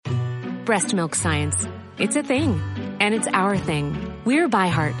Breast milk science. It's a thing. And it's our thing. We're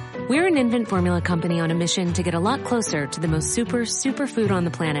ByHeart. We're an infant formula company on a mission to get a lot closer to the most super food on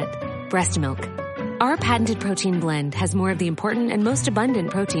the planet. Breast milk. Our patented protein blend has more of the important and most abundant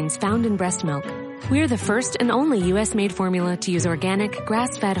proteins found in breast milk. We're the first and only U.S.-made formula to use organic,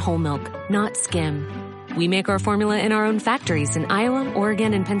 grass-fed whole milk, not skim. We make our formula in our own factories in Iowa,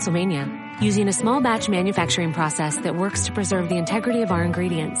 Oregon, and Pennsylvania, using a small batch manufacturing process that works to preserve the integrity of our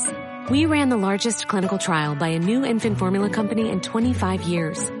ingredients. We ran the largest clinical trial by a new infant formula company in 25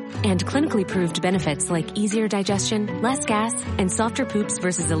 years, and clinically proved benefits like easier digestion, less gas, and softer poops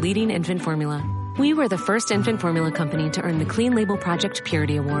versus a leading infant formula. We were the first infant formula company to earn the Clean Label Project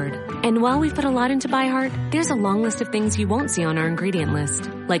Purity Award. And while we've put a lot into ByHeart, there's a long list of things you won't see on our ingredient list,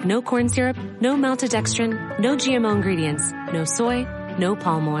 like no corn syrup, no maltodextrin, no GMO ingredients, no soy, no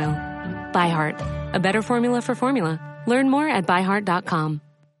palm oil. ByHeart, a better formula for formula. Learn more at byheart.com.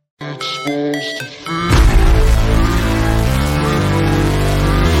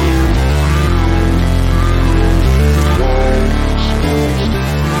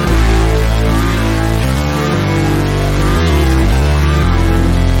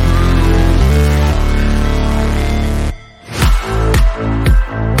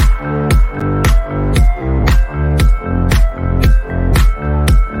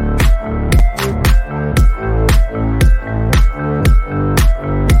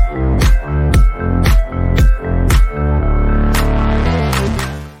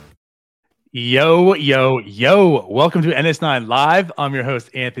 Yo, yo, yo. Welcome to NS9 Live. I'm your host,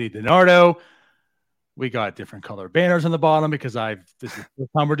 Anthony DiNardo. We got different color banners on the bottom because this is the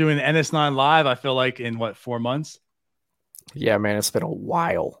time we're doing NS9 Live, I feel like in 4 months? Yeah, man, it's been a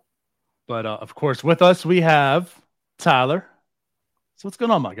while. But of course, with us, we have Tyler. So what's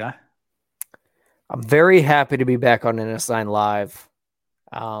going on, my guy? I'm very happy to be back on NS9 Live.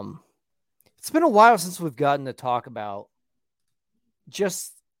 It's been a while since we've gotten to talk about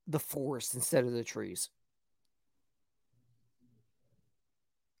just the forest instead of the trees.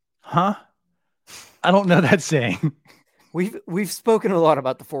 Huh? I don't know that saying. We've spoken a lot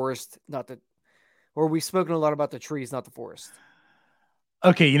about the forest, we've spoken a lot about the trees, not the forest.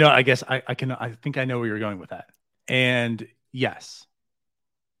 Okay, I guess I think I know where you're going with that. And yes.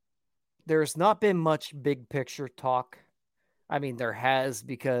 There's not been much big picture talk. I mean, there has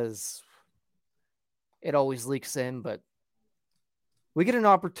because it always leaks in, but we get an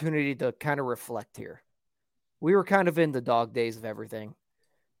opportunity to kind of reflect here. We were kind of in the dog days of everything.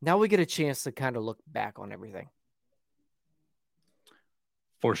 Now we get a chance to kind of look back on everything.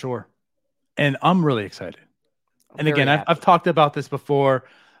 For sure. And I'm really excited. And again, happy. I've talked about this before.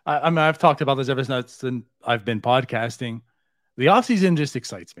 I've talked about this ever since I've been podcasting. The offseason just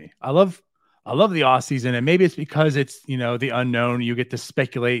excites me. I love the offseason, and maybe it's because it's, the unknown. You get to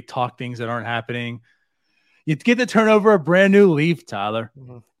speculate, talk things that aren't happening. You get to turn over a brand new leaf, Tyler.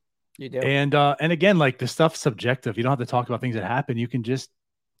 Mm-hmm. You do. And again, like, the stuff's subjective. You don't have to talk about things that happen. You can just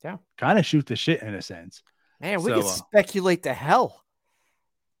kind of shoot the shit in a sense. Man, we can speculate to hell.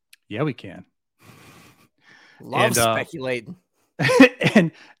 Yeah, we can. Love speculating.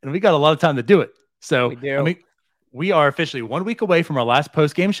 and we got a lot of time to do it. So we do. We are officially 1 week away from our last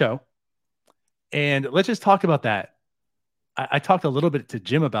post-game show. And let's just talk about that. I talked a little bit to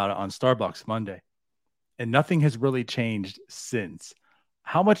Jim about it on Starbucks Monday. And nothing has really changed since.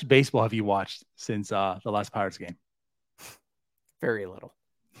 How much baseball have you watched since the last Pirates game? Very little.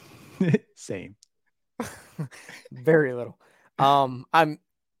 Same. Very little.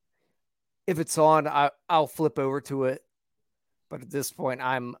 If it's on, I'll flip over to it. But at this point,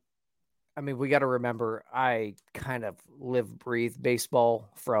 we got to remember, I kind of live, breathe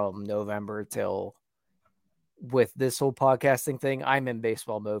baseball from November till, with this whole podcasting thing, I'm in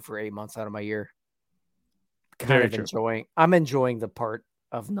baseball mode for 8 months out of my year. I'm enjoying the part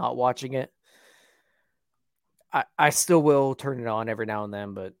of not watching it. I still will turn it on every now and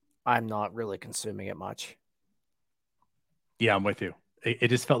then, but I'm not really consuming it much. Yeah, I'm with you. It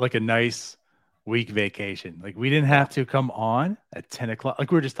just felt like a nice week vacation. Like, we didn't have to come on at 10 o'clock. Like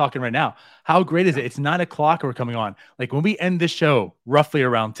we were just talking right now. How great is it? It's 9 o'clock. We're coming on. Like, when we end this show roughly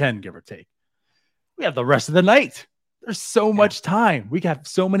around 10, give or take, we have the rest of the night. There's so much time. We have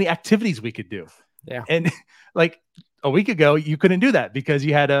so many activities we could do. Yeah. And like a week ago, you couldn't do that because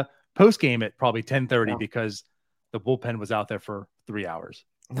you had a post game at probably 10:30 because the bullpen was out there for 3 hours.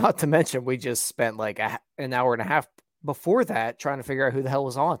 Not to mention, we just spent like an hour and a half before that trying to figure out who the hell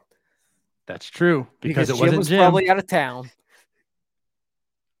was on. That's true. Because it Jim was probably out of town.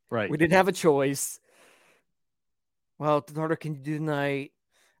 Right. We didn't have a choice. Well, DiNardo, can you do tonight?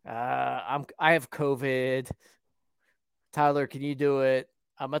 I have COVID. Tyler, can you do it?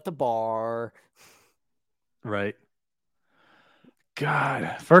 I'm at the bar. Right.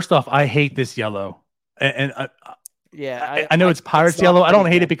 God. First off, I hate this yellow. And Yeah, I know it's Pirates not yellow. I don't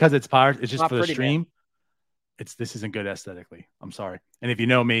pretty, hate man. it because it's Pirates. It's just Not for the pretty, man. stream. This isn't good aesthetically. I'm sorry. And if you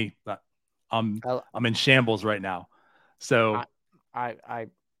know me, I'm in shambles right now. So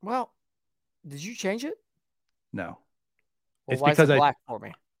well, did you change it? no. Well, It's why is because it black for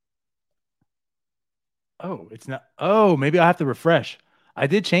me? Oh, it's not. Oh, maybe I'll have to refresh. I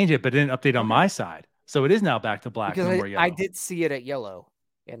did change it, but it didn't update on my side. So it is now back to black. Because No more yellow. I did see it at yellow,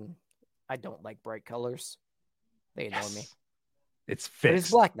 and I don't like bright colors. They annoy me. It's fixed. But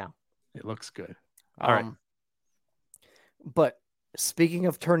it's black now. It looks good. All right. But speaking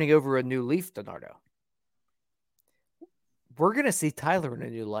of turning over a new leaf, Donardo, we're going to see Tyler in a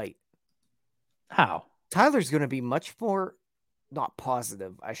new light. How? Tyler's going to be much more, not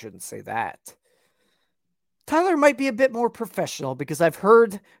positive. I shouldn't say that. Tyler might be a bit more professional because I've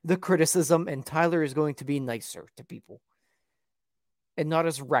heard the criticism, and Tyler is going to be nicer to people and not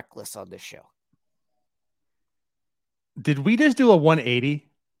as reckless on this show. Did we just do a 180?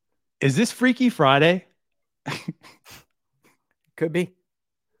 Is this Freaky Friday? Could be.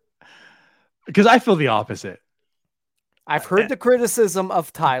 Because I feel the opposite. I've heard the criticism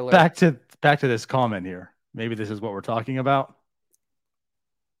of Tyler. Back to this comment here. Maybe this is what we're talking about.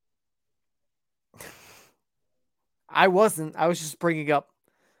 I wasn't. I was just bringing up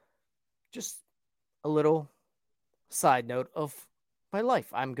just a little side note of my life.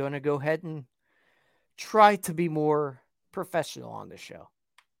 I'm going to go ahead and try to be more professional on this show.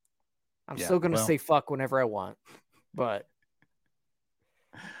 I'm still going to say fuck whenever I want, but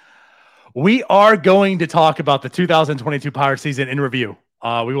we are going to talk about the 2022 Pirates season in review.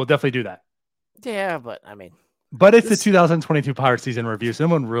 We will definitely do that. Yeah, but I mean, but it's the 2022 Pirates season review. So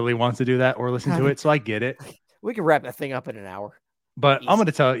no one really wants to do that or listen to it. So I get it. We can wrap that thing up in an hour. But I'm going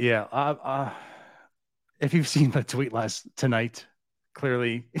to tell you, if you've seen the tweet tonight,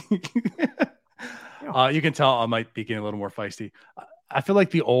 clearly, you can tell I might be getting a little more feisty. I feel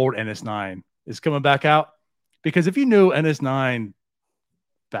like the old NS9 is coming back out because if you knew NS9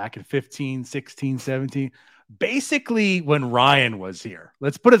 back in 15, 16, 17, basically when Ryan was here,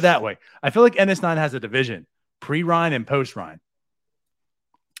 let's put it that way. I feel like NS9 has a division, pre-Ryan and post-Ryan.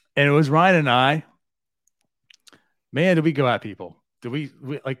 And it was Ryan and I. Man, did we go at people? Did we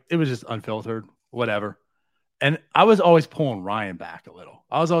like it was just unfiltered, whatever. And I was always pulling Ryan back a little.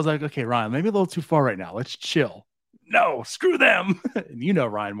 I was always like, okay, Ryan, maybe a little too far right now. Let's chill. No, screw them. And you know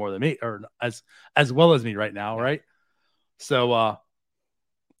Ryan more than me, or as well as me right now, right? So I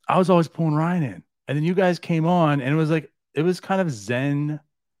was always pulling Ryan in. And then you guys came on, and it was kind of Zen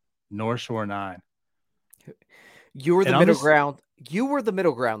North Shore 9. You were the middle ground. You were the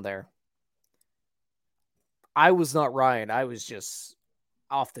middle ground there. I was not Ryan. I was just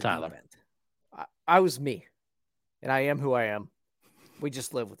off the deep end. I was me, and I am who I am. We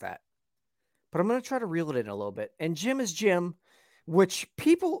just live with that. But I'm going to try to reel it in a little bit. And Jim is Jim, which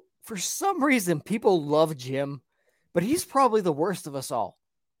people, for some reason, people love Jim, but he's probably the worst of us all.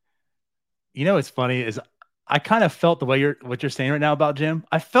 You know what's funny is I kind of felt the way what you're saying right now about Jim.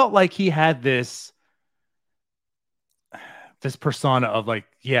 I felt like he had this persona of like,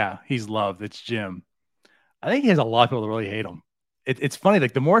 yeah, he's loved. It's Jim. I think he has a lot of people that really hate him. It's funny.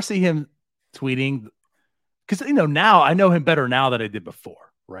 Like the more I see him tweeting, because, now I know him better now than I did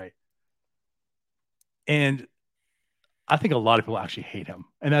before. Right. And I think a lot of people actually hate him,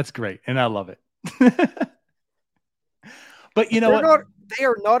 and that's great. And I love it. But you know what? They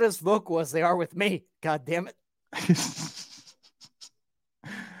are not as vocal as they are with me. God damn it.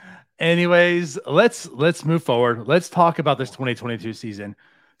 Anyways, let's move forward. Let's talk about this 2022 season.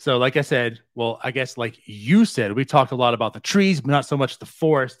 So like I said, well, I guess like you said, we talked a lot about the trees, but not so much the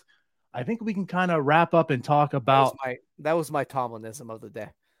forest. I think we can kind of wrap up and talk about that was my Tomlinism of the day.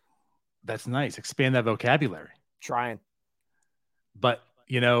 That's nice. Expand that vocabulary. Trying. But,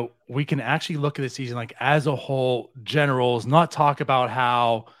 we can actually look at the season like as a whole, generals, not talk about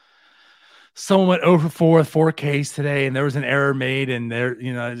how someone went over 4 with 4Ks today and there was an error made and there,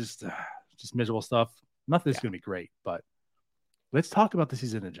 just miserable stuff. Not that it's going to be great, but let's talk about the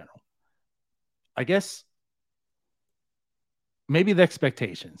season in general. I guess maybe the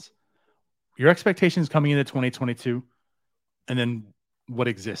expectations. Your expectations coming into 2022 and then what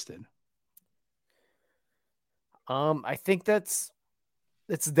existed. I think it's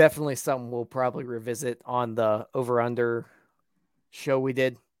definitely something we'll probably revisit on the over-under show we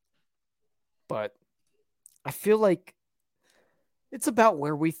did. But I feel like it's about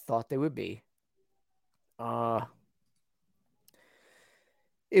where we thought they would be. It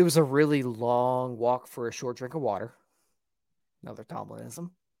was a really long walk for a short drink of water. Another Tomlinism.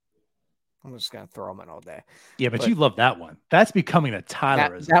 I'm just going to throw them in all day. Yeah, but you love that one. That's becoming a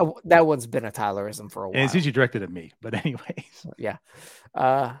Tylerism. That one's been a Tylerism for a while. And it's usually directed at me, but anyways. Yeah.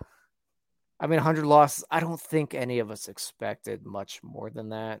 I mean, 100 losses, I don't think any of us expected much more than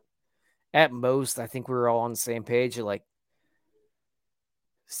that. At most, I think we were all on the same page at like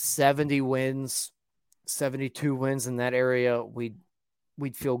 70 wins, 72 wins in that area. We'd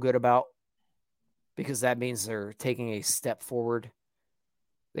feel good about, because that means they're taking a step forward.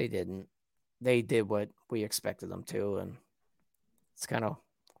 They didn't. They did what we expected them to, and it's kind of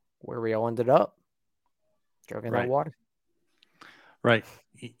where we all ended up, drinking that water. Right.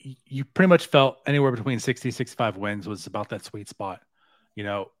 You pretty much felt anywhere between 60, 65 wins was about that sweet spot. You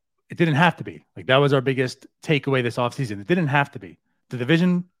know, it didn't have to be. Like, that was our biggest takeaway this offseason. It didn't have to be. The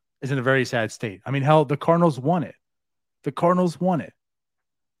division is in a very sad state. I mean, hell, the Cardinals won it. They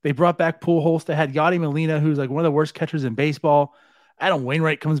brought back Pujols. They had Yadi Molina, who's like one of the worst catchers in baseball. Adam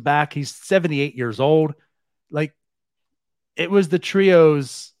Wainwright comes back. He's 78 years old. Like, it was the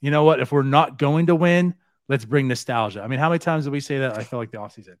trios. You know what? If we're not going to win, let's bring nostalgia. I mean, how many times did we say that? I felt like the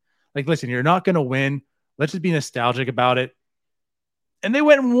offseason. Like, listen, you're not going to win. Let's just be nostalgic about it. And they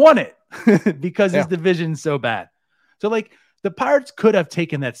went and won it because this division's so bad. So, like, the Pirates could have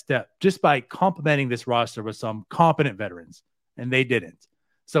taken that step just by complementing this roster with some competent veterans, and they didn't.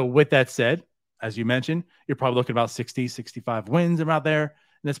 So, with that said, as you mentioned, you're probably looking about 60, 65 wins around there. And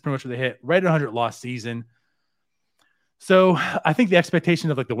that's pretty much what they hit, right at 100 loss season. So I think the expectation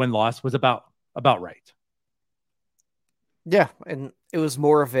of like the win-loss was about right. Yeah. And it was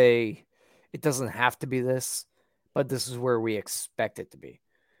more of it doesn't have to be this, but this is where we expect it to be.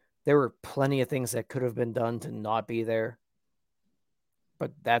 There were plenty of things that could have been done to not be there,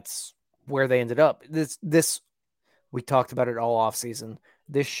 but that's where they ended up. This we talked about it all off season.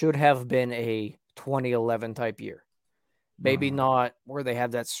 This should have been a 2011 type year. Maybe not where they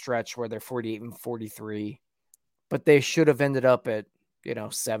had that stretch where they're 48 and 43, but they should have ended up at,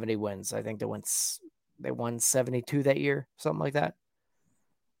 70 wins. I think they won 72 that year, something like that.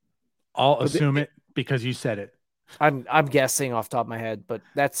 I'll assume it because you said it. I'm guessing off the top of my head, but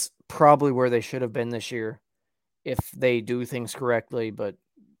that's probably where they should have been this year if they do things correctly, but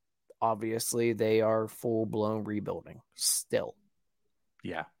obviously they are full-blown rebuilding still.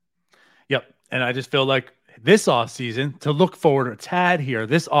 Yeah. Yep. And I just feel like this offseason, to look forward a tad here,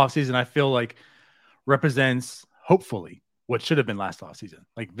 this offseason I feel like represents, hopefully, what should have been last offseason.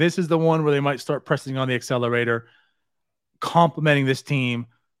 Like, this is the one where they might start pressing on the accelerator, complimenting this team,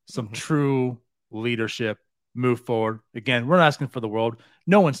 some true leadership, move forward. Again, we're not asking for the world.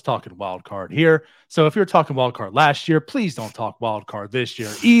 No one's talking wild card here. So if you're talking wild card last year, please don't talk wild card this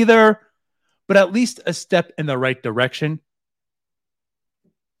year either. But at least a step in the right direction.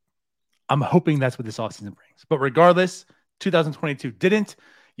 I'm hoping that's what this offseason brings. But regardless, 2022 didn't.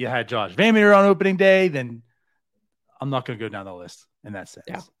 You had Josh Van Meter on opening day. Then I'm not going to go down the list in that sense.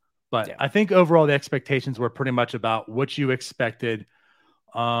 Yeah. But I think overall the expectations were pretty much about what you expected.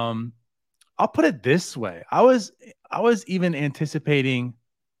 I'll put it this way. I was even anticipating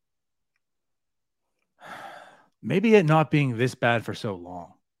maybe it not being this bad for so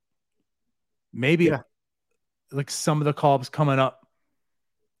long. Maybe like some of the call-ups coming up,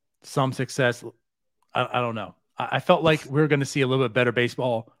 some success. I don't know. I felt like we were going to see a little bit better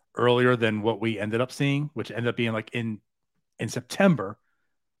baseball earlier than what we ended up seeing, which ended up being like in September.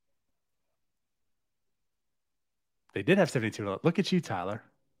 They did have 72. Look at you, Tyler.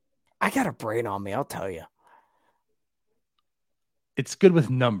 I got a brain on me, I'll tell you. It's good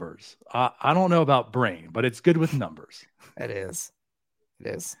with numbers. I don't know about brain, but it's good with numbers. It is.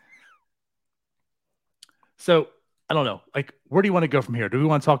 So, I don't know. Like, where do you want to go from here? Do we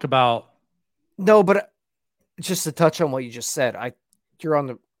want to talk about? No, but just to touch on what you just said, I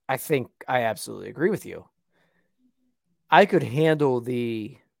think I absolutely agree with you. I could handle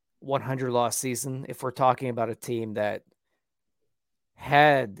the 100 loss season if we're talking about a team that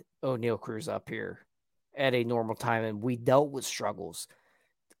had O'Neal Cruz up here at a normal time and we dealt with struggles.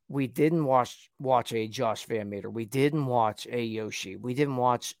 We didn't watch a Josh Van Meter. We didn't watch a Yoshi. We didn't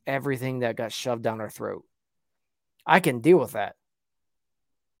watch everything that got shoved down our throat. I can deal with that.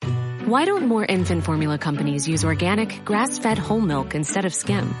 Why don't more infant formula companies use organic, grass-fed whole milk instead of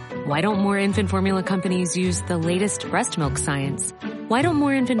skim? Why don't more infant formula companies use the latest breast milk science? Why don't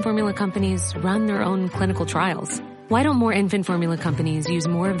more infant formula companies run their own clinical trials? Why don't more infant formula companies use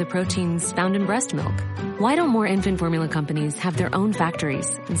more of the proteins found in breast milk? Why don't more infant formula companies have their own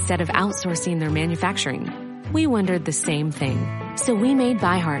factories instead of outsourcing their manufacturing? We wondered the same thing. So we made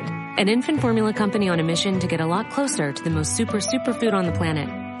ByHeart, an infant formula company on a mission to get a lot closer to the most superfood on the planet,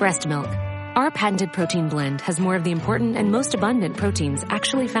 breast milk. Our patented protein blend has more of the important and most abundant proteins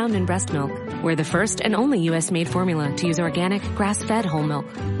actually found in breast milk. We're the first and only U.S.-made formula to use organic, grass-fed whole milk,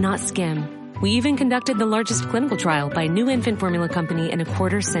 not skim. We even conducted the largest clinical trial by a new infant formula company in a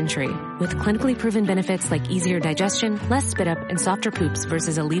quarter century, with clinically proven benefits like easier digestion, less spit up, and softer poops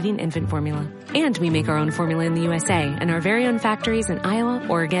versus a leading infant formula. And we make our own formula in the USA and our very own factories in Iowa,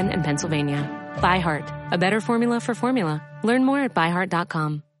 Oregon, and Pennsylvania. ByHeart, a better formula for formula. Learn more at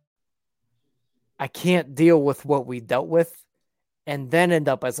byheart.com. I can't deal with what we dealt with and then end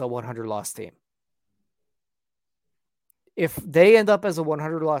up as a 100-loss team. If they end up as a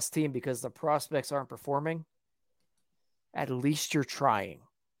 100-loss team because the prospects aren't performing, at least you're trying.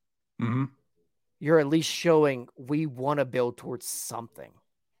 Mm-hmm. You're at least showing we want to build towards something.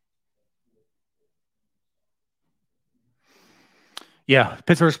 Yeah,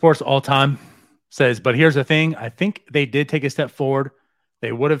 Pittsburgh Sports all time says, but here's the thing. I think they did take a step forward.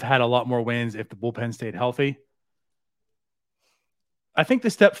 They would have had a lot more wins if the bullpen stayed healthy. I think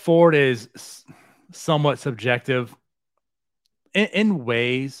the step forward is somewhat subjective in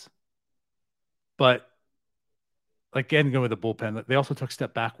ways, but again, going with the bullpen, they also took a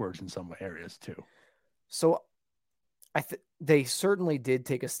step backwards in some areas too. So they certainly did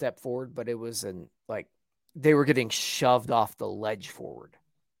take a step forward, but it was they were getting shoved off the ledge forward.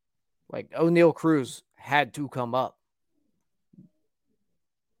 Like O'Neal Cruz had to come up.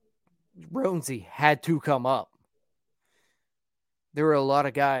 Roansy had to come up. There were a lot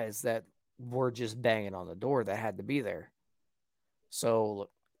of guys that were just banging on the door that had to be there. So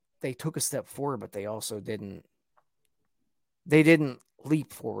they took a step forward, but they also didn't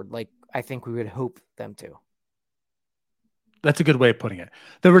leap forward like I think we would hope them to. That's a good way of putting it.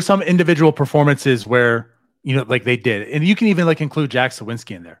 There were some individual performances where, like they did. And you can even include Jack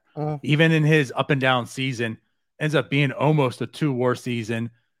Sawinski in there. Even in his up and down season, ends up being almost a 2-war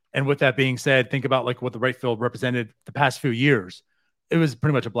season. And with that being said, think about what the right field represented the past few years. It was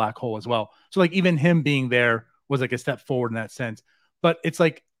pretty much a black hole as well. So even him being there was a step forward in that sense. But it's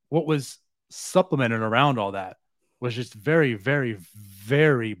what was supplemented around all that was just very, very,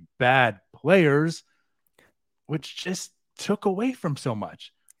 very bad players, which just took away from so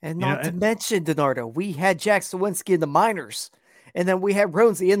much. And not to mention, Donardo, we had Jack Sawinski in the minors, and then we had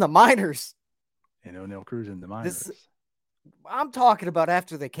Roansy in the minors. And O'Neal Cruz in the minors. I'm talking about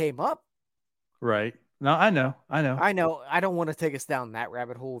after they came up. Right. No, I know. I don't want to take us down that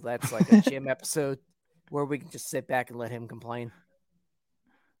rabbit hole. That's like a Jim episode where we can just sit back and let him complain.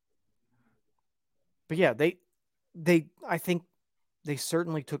 But yeah, I think they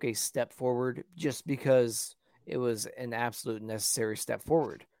certainly took a step forward just because it was an absolute necessary step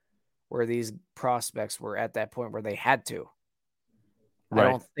forward where these prospects were at that point where they had to. Right.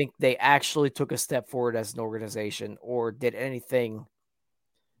 I don't think they actually took a step forward as an organization or did anything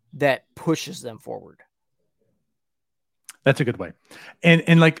that pushes them forward. That's a good way.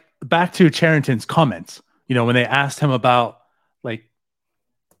 And back to Charrington's comments, when they asked him about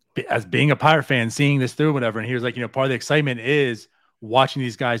as being a Pirate fan, seeing this through, whatever. And he was part of the excitement is watching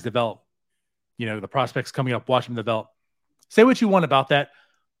these guys develop, the prospects coming up, watching them develop. Say what you want about that.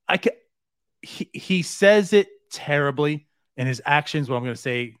 He says it terribly. And his actions, what I'm going to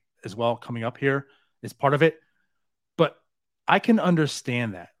say as well, coming up here is part of it. But I can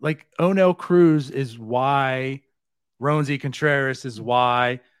understand that. O'Neal Cruz is why, Roansy Contreras is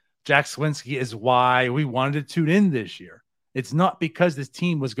why, Jack Sawinski is why we wanted to tune in this year. It's not because this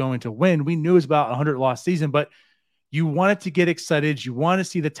team was going to win. We knew it was about a 100-loss season, but you wanted to get excited. You want to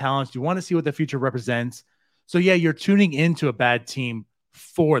see the talents. You want to see what the future represents. So, yeah, you're tuning into a bad team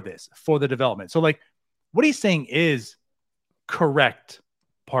for this, for the development. So, what he's saying is correct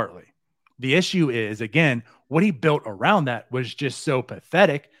partly. The issue is, again, what he built around that was just so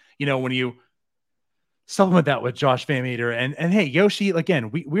pathetic. When you supplement that with Josh Van Meter and hey, Yoshi,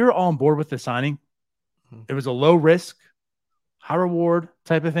 again, we were all on board with the signing. It was a low risk, high reward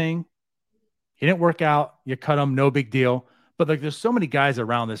type of thing. He didn't work out. You cut him, no big deal. But there's so many guys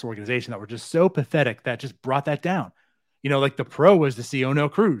around this organization that were just so pathetic that just brought that down. The pro was to see O'Neal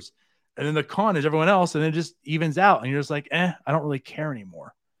Cruz. And then the con is everyone else, and it just evens out. And you're just I don't really care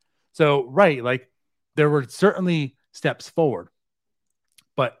anymore. So, right, there were certainly steps forward,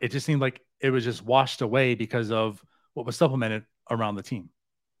 but it just seemed like it was just washed away because of what was supplemented around the team.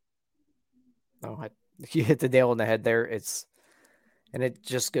 Oh, you hit the nail on the head there. And it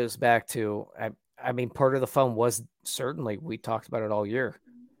just goes back to, I mean, part of the fun was certainly, we talked about it all year.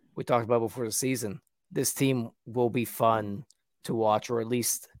 We talked about it before the season. This team will be fun to watch, or at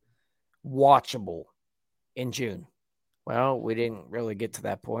least watchable in June. Well, we didn't really get to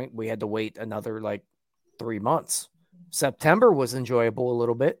that point. We had to wait another 3 months. September was enjoyable a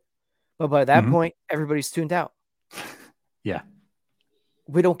little bit, But by that point, everybody's tuned out. Yeah.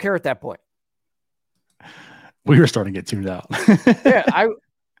 We don't care at that point. We were starting to get tuned out. Yeah,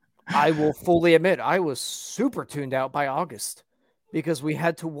 I will fully admit I was super tuned out by August because we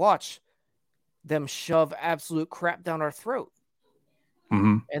had to watch them shove absolute crap down our throat.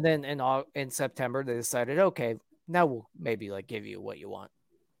 And then in September, they decided, okay, now we'll maybe like give you what you want.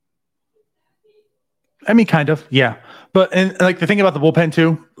 I mean, kind of, yeah. But and like the thing about the bullpen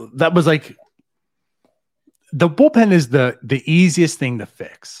too, that was like the bullpen is the easiest thing to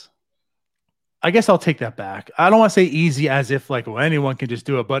fix. I guess I'll take that back. I don't want to say easy as if like, well, anyone can just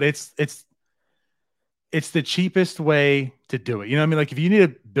do it, but it's the cheapest way to do it. You know what I mean? Like if you need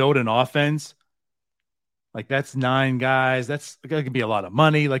to build an offense, like that's 9 guys, that could be a lot of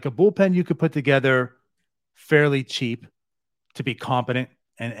money. Like a bullpen you could put together fairly cheap to be competent.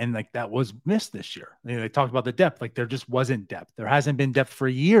 And like that was missed this year. You know, they talked about the depth. Like there just wasn't depth. There hasn't been depth for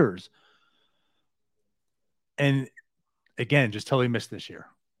years. And again, just totally missed this year.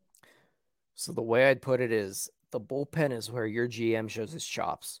 So the way I'd put it is the bullpen is where your GM shows his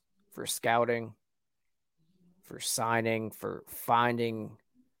chops for scouting, for signing, for finding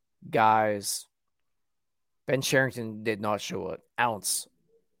guys. Ben Cherington did not show an ounce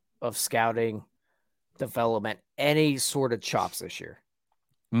of scouting, development, any sort of chops this year.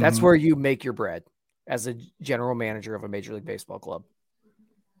 That's where you make your bread as a general manager of a Major League Baseball club.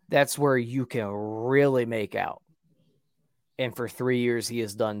 That's where you can really make out. And for 3 years, he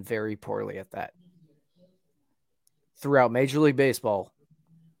has done very poorly at that. Throughout Major League Baseball,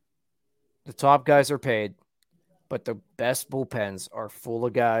 the top guys are paid, but the best bullpens are full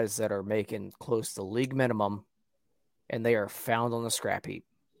of guys that are making close to league minimum, and they are found on the scrap heap.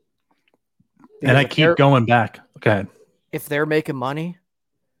 Because and I keep going back. Go ahead. If they're making money,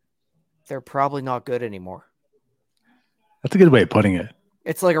 they're probably not good anymore. That's a good way of putting it.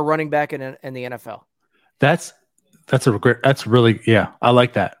 It's like a running back in the NFL. That's a regret. That's really, yeah, I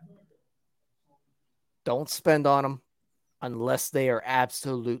like that. Don't spend on them unless they are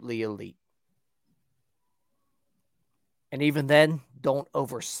absolutely elite. And even then, don't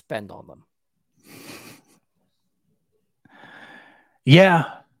overspend on them.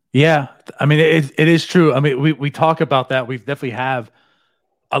 Yeah. Yeah. I mean, it is true. I mean, we talk about that. We definitely have.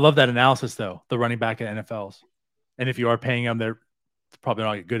 I love that analysis, though, the running back at NFLs. And if you are paying them, they're probably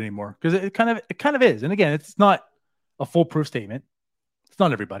not good anymore because it kind of is. And again, it's not a foolproof statement. It's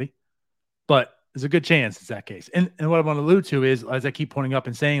not everybody, but there's a good chance it's that case. And what I want to allude to is, as I keep pointing up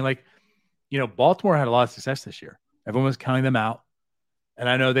and saying, like, you know, Baltimore had a lot of success this year. Everyone was counting them out. And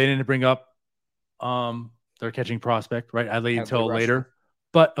I know they didn't bring up their catching prospect, right? Adley until later.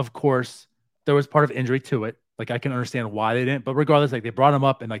 But of course, there was part of injury to it. Like I can understand why they didn't, but regardless, like they brought him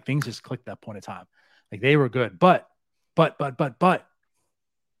up and like things just clicked that point in time. Like they were good, but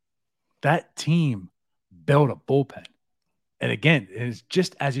that team built a bullpen. And again, it's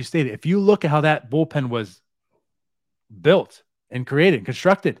just as you stated, if you look at how that bullpen was built and created and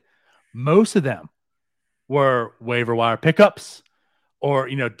constructed, most of them were waiver wire pickups or,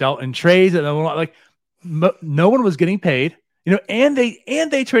 you know, dealt in trades. And like no one was getting paid, you know, and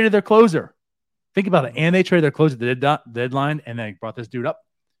they traded their closer. Think about it. And they traded their closer at the deadline, and they brought this dude up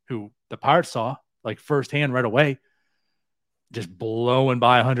who the Pirates saw like firsthand right away, just blowing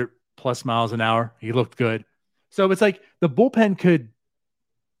by 100 plus miles an hour. He looked good. So it's like the bullpen could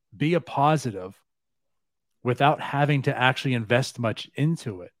be a positive without having to actually invest much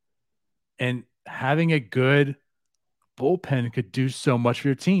into it. And having a good bullpen could do so much for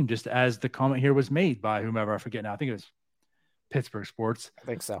your team, just as the comment here was made by whomever, I forget now. I think it was Pittsburgh Sports. I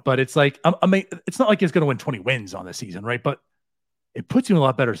think so. But it's like, I mean, it's not like it's going to win 20 wins on the season, right? But it puts you in a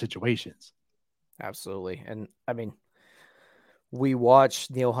lot better situations. Absolutely. And I mean, we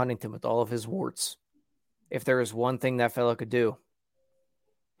watched Neil Huntington with all of his warts. If there is one thing that fellow could do,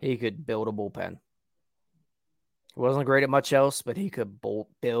 he could build a bullpen. He wasn't great at much else, but he could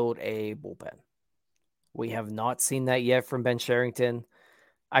build a bullpen. We have not seen that yet from Ben Cherington.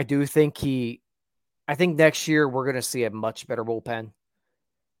 I think next year we're going to see a much better bullpen.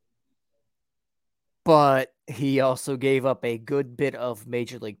 But he also gave up a good bit of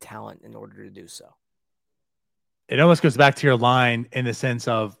major league talent in order to do so. It almost goes back to your line in the sense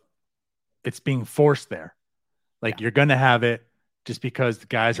of it's being forced there. Like you're going to have it just because the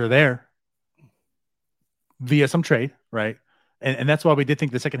guys are there via some trade, right? And that's why we did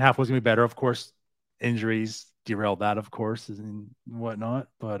think the second half was going to be better. Of course, injuries derailed that, of course, and whatnot.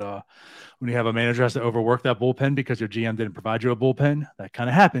 But when you have a manager has to overwork that bullpen because your GM didn't provide you a bullpen, that kind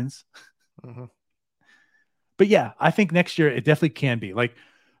of happens. Mm-hmm. But yeah, I think next year it definitely can be. Like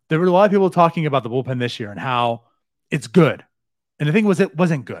there were a lot of people talking about the bullpen this year and how it's good. And the thing was, it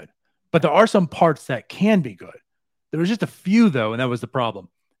wasn't good. But there are some parts that can be good. There was just a few, though, and that was the problem.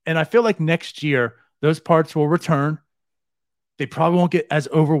 And I feel like next year, those parts will return. They probably won't get as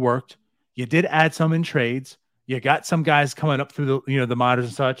overworked. You did add some in trades. You got some guys coming up through the minors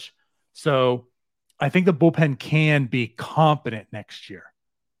and such. So I think the bullpen can be competent next year.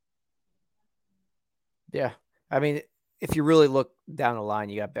 Yeah. I mean, if you really look down the line,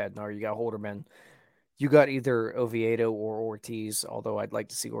 you got Bednar, you got Holderman, you got either Oviedo or Ortiz, although I'd like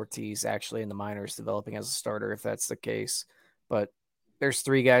to see Ortiz actually in the minors developing as a starter if that's the case. But there's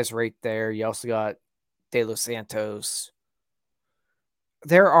 3 guys right there. You also got De Los Santos.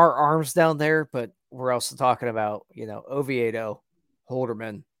 There are arms down there, but we're also talking about, Oviedo,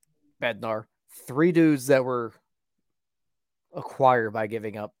 Holderman, Bednar, 3 dudes that were acquired by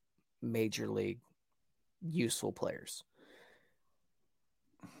giving up major league useful players.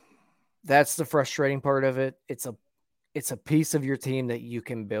 That's the frustrating part of it. It's a piece of your team that you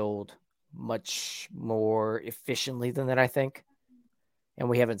can build much more efficiently than that, I think. And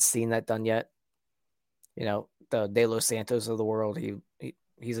we haven't seen that done yet. The De Los Santos of the world,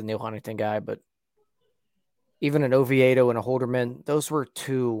 he's a Neil Huntington guy, but even an Oviedo and a Holderman, those were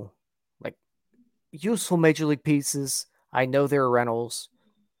 2 useful major league pieces. I know they're rentals.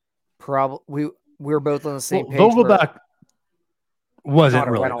 Probably we're both on the same page. Vogelbach wasn't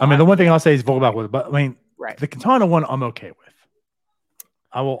really. I mean, the one thing I'll say is Vogelbach was, but I mean, right. The Quintana one, I'm okay with.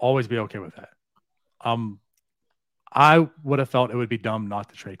 I will always be okay with that. I would have felt it would be dumb not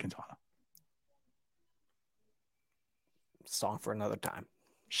to trade Quintana. Song for another time.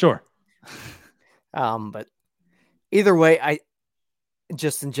 Sure. But either way,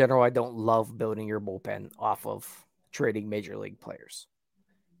 just in general, I don't love building your bullpen off of trading major league players.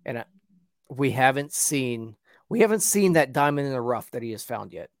 And we haven't seen that diamond in the rough that he has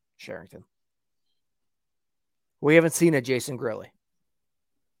found yet, Sherrington. We haven't seen a Jason Grilli.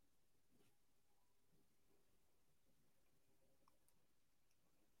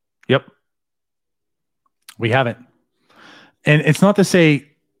 Yep. We haven't. And it's not to say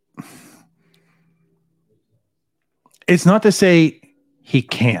he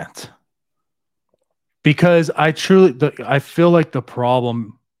can't. Because I feel like the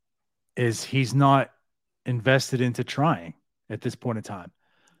problem is he's not invested into trying at this point in time.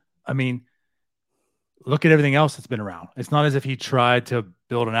 I mean, look at everything else that's been around. It's not as if he tried to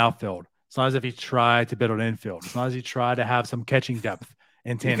build an outfield. It's not as if he tried to build an infield. It's not as if he tried to have some catching depth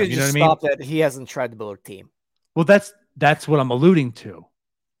in tandem. You know what I mean? Stop that. He hasn't tried to build a team. Well, that's what I'm alluding to.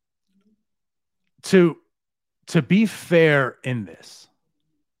 To be fair in this,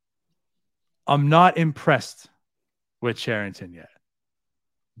 I'm not impressed with Sherrington yet.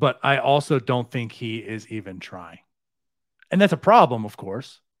 But I also don't think he is even trying. And that's a problem, of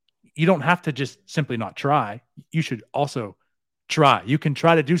course. You don't have to just simply not try. You should also try. You can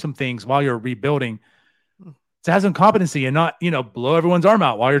try to do some things while you're rebuilding to have some competency and not, blow everyone's arm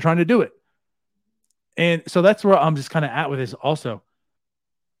out while you're trying to do it. And so that's where I'm just kind of at with this also.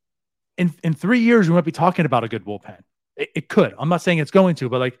 In 3 years, we might be talking about a good bullpen. It could. I'm not saying it's going to,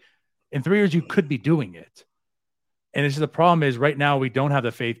 but in 3 years, you could be doing it. And it's just the problem is right now we don't have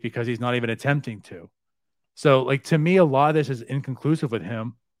the faith because he's not even attempting to. So to me, a lot of this is inconclusive with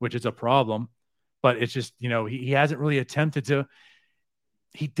him, which is a problem, but it's just, he hasn't really attempted to,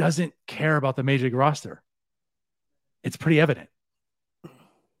 he doesn't care about the major league roster. It's pretty evident.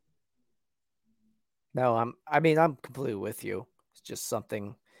 No, I'm completely with you. It's just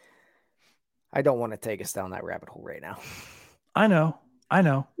something I don't want to take us down that rabbit hole right now. I know.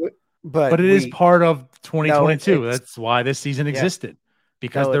 But it is part of 2022. That's why this season existed,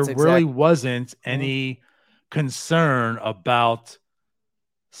 because there really wasn't any concern about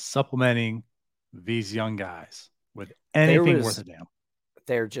supplementing these young guys with anything worth a damn.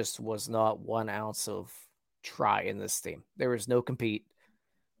 There just was not 1 ounce of try in this team. There was no compete.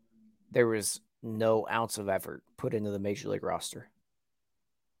 There was no ounce of effort put into the major league roster.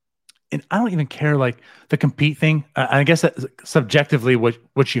 And I don't even care the compete thing. I guess that subjectively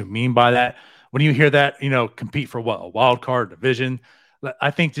what you mean by that. When you hear that, compete for what? A wild card division.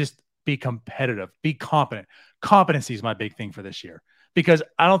 I think just be competitive, be competent. Competency is my big thing for this year, because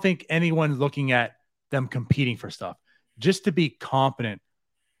I don't think anyone's looking at them competing for stuff. Just to be competent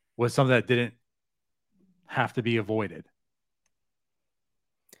was something that didn't have to be avoided.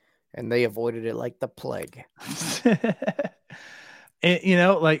 And they avoided it like the plague. And,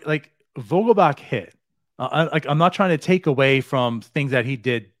 Vogelbach hit. I'm not trying to take away from things that he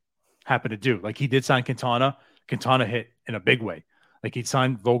did happen to do. He did sign Quintana. Quintana hit in a big way. He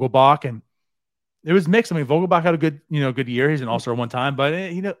signed Vogelbach, and it was mixed. I mean, Vogelbach had a good year. He's an all-star one time, but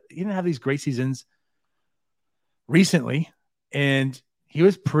he didn't have these great seasons recently, and he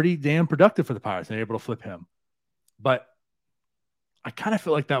was pretty damn productive for the Pirates and able to flip him. But I kind of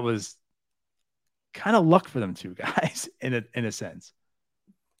feel like that was kind of luck for them two guys in a sense.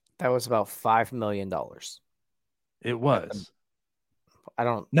 That was about $5 million. It was. I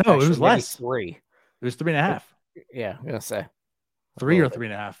don't know. It was less. 3. It was 3.5. Yeah, I'm gonna say 3 or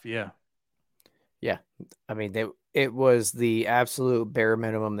 3.5. Yeah. Yeah. I mean, it was the absolute bare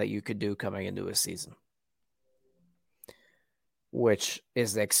minimum that you could do coming into a season, which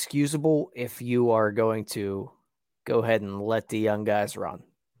is excusable if you are going to go ahead and let the young guys run.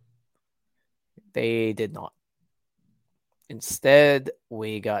 They did not. Instead,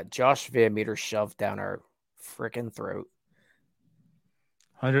 we got Josh Van Meter shoved down our freaking throat.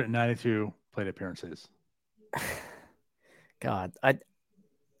 192 plate appearances. God,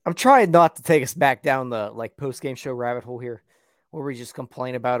 I'm trying not to take us back down the post-game show rabbit hole here, where we just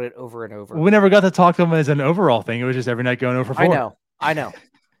complain about it over and over. We never got to talk to him as an overall thing. It was just every night going over 4. I know.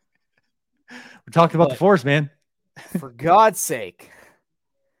 We're talking about the force, man. For God's sake.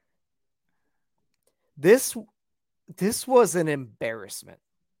 This was an embarrassment.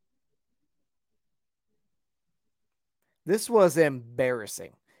 This was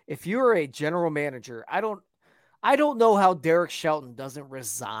embarrassing. If you're a general manager, I don't know how Derek Shelton doesn't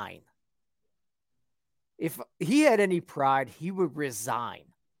resign. If he had any pride, he would resign.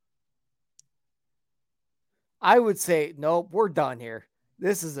 I would say, nope, we're done here.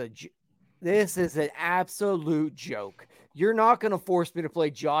 This is an absolute joke. You're not going to force me to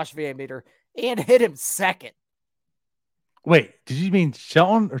play Josh Van Meter and hit him second. Wait, did you mean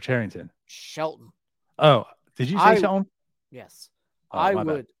Shelton or Charrington? Shelton. Oh, did you say Shelton? Yes. Oh, I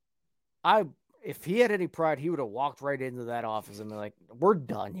would. If he had any pride, he would have walked right into that office and been like, we're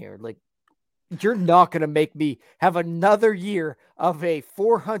done here. Like, you're not going to make me have another year of a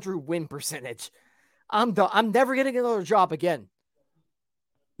 400 win percentage. I'm done. I'm never getting another job again.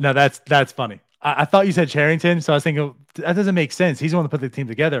 No, that's funny. I thought you said Charrington, so I was thinking that doesn't make sense. He's the one that put the team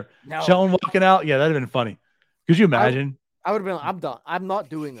together. No. Shelton walking out, yeah, that'd have been funny. Could you imagine? I would have been like, I'm done. I'm not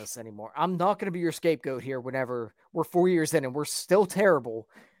doing this anymore. I'm not going to be your scapegoat here whenever we're 4 years in and we're still terrible.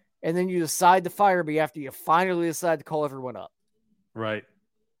 And then you decide to fire me after you finally decide to call everyone up. Right.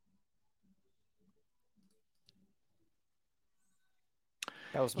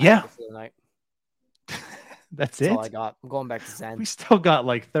 That was my for the night. That's it. All I got. I'm going back to Zen. We still got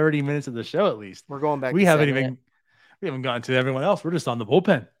 30 minutes of the show at least. We're going back. We haven't gotten to everyone else. We're just on the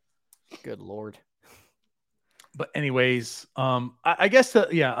bullpen. Good Lord. But anyways, I guess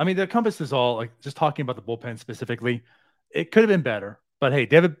the compass is all just talking about the bullpen specifically. It could have been better, but hey,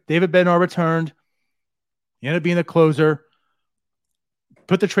 David Bednar returned. He ended up being the closer.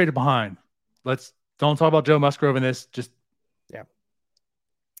 Put the trade behind. Don't talk about Joe Musgrove in this. Just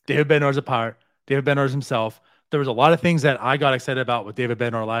David Bednar's a Pirate. David Bednar's himself. There was a lot of things that I got excited about with David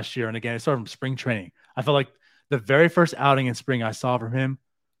Bednar last year, and again, it started from spring training. I felt like the very first outing in spring I saw from him,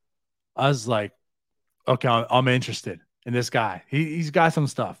 I was like, okay, I'm interested in this guy. He's got some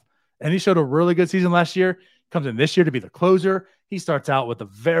stuff. And he showed a really good season last year. Comes in this year to be the closer. He starts out with a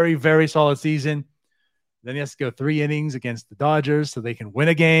very, very solid season. Then he has to go 3 innings against the Dodgers so they can win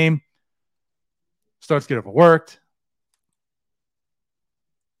a game. Starts to get overworked.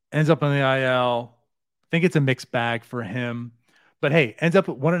 Ends up on the IL. I think it's a mixed bag for him. But hey, ends up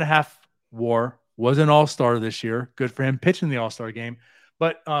at 1.5 WAR. Was an all-star this year. Good for him pitching the all-star game.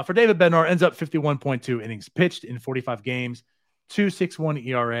 But for David Bednar, ends up 51.2 innings pitched in 45 games, 2.61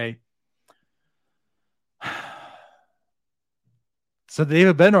 ERA. So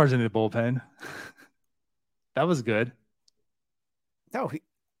David Bednar's in the bullpen. That was good. No,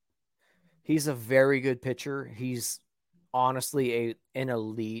 he's a very good pitcher. He's honestly an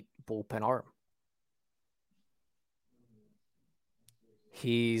elite bullpen arm.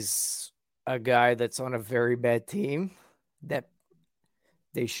 He's a guy that's on a very bad team that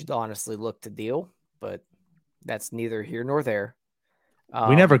they should honestly look to deal, but that's neither here nor there.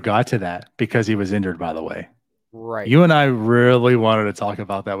 We never got to that because he was injured, by the way. Right. You and I really wanted to talk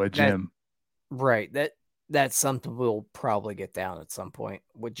about that with Jim. Right. That's something we'll probably get down at some point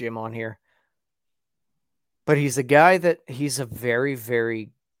with Jim on here. But he's a guy he's a very,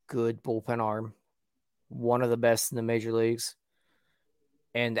 very good bullpen arm. One of the best in the major leagues.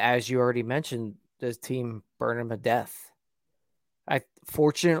 And as you already mentioned, this team burned him to death.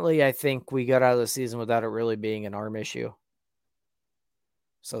 Fortunately, I think we got out of the season without it really being an arm issue.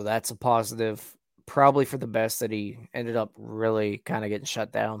 So that's a positive. Probably for the best that he ended up really kind of getting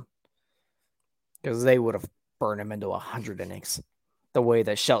shut down. Because they would have burned him into 100 innings the way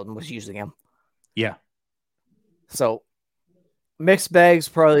that Shelton was using him. Yeah. So mixed bag's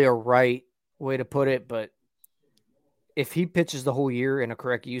probably a right way to put it, but if he pitches the whole year in a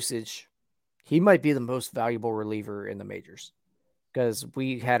correct usage, he might be the most valuable reliever in the majors, because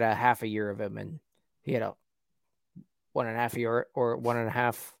we had a half a year of him and he had a 1.5 year or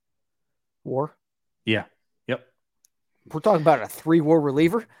 1.5 WAR. Yeah. Yep. We're talking about a 3 WAR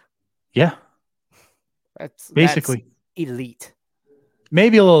reliever. Yeah. That's basically elite.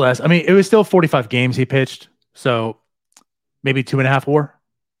 Maybe a little less. I mean, it was still 45 games he pitched, so maybe 2.5 WAR.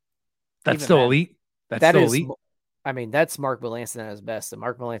 That's Even still that, elite. That's that still is, elite. I mean, that's Mark Melancon at his best, and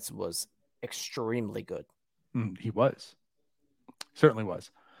Mark Melancon was extremely good. He was. Certainly was.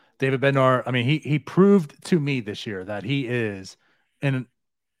 David Bednar, I mean, he proved to me this year that he is, and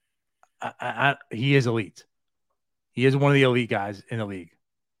he is elite. He is one of the elite guys in the league.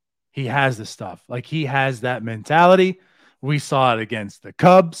 He has the stuff. Like, he has that mentality. We saw it against the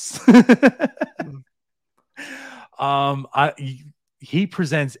Cubs. He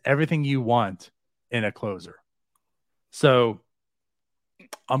presents everything you want in a closer. So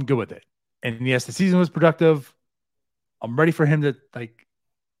I'm good with it. And yes, the season was productive. I'm ready for him to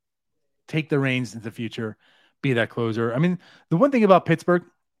take the reins into the future, be that closer. I mean, the one thing about Pittsburgh,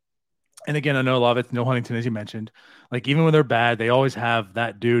 and again, I know a lot of it's no Huntington, as you mentioned. Like, even when they're bad, they always have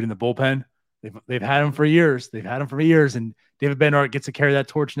that dude in the bullpen. They've had him for years. And David Bednar gets to carry that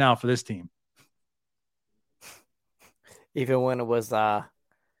torch now for this team. Even when it was God,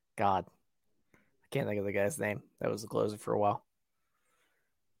 I can't think of the guy's name. That was the closer for a while.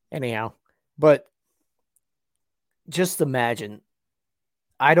 Anyhow, but just imagine,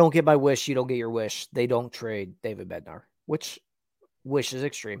 I don't get my wish, you don't get your wish. They don't trade David Bednar, which wish is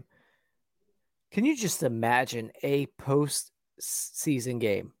extreme. Can you just imagine a post-season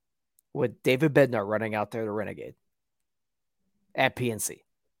game with David Bednar running out there to Renegade at PNC?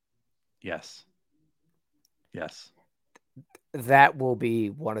 Yes. That will be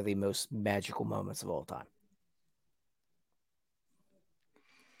one of the most magical moments of all time.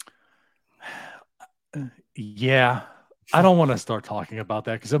 Yeah. I don't want to start talking about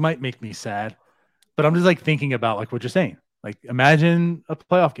that because it might make me sad. But I'm just thinking about what you're saying. Imagine a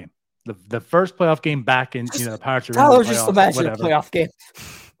playoff game. The first playoff game back in the Pirates are Tyler, in the playoffs, just imagine whatever. a playoff game.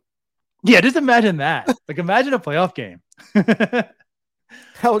 Yeah, just imagine that. Imagine a playoff game.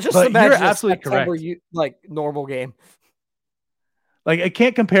 Hell, just but imagine you're absolutely correct. Normal game. I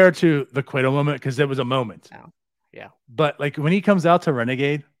can't compare it to the Cueto moment because it was a moment. No. Yeah. But when he comes out to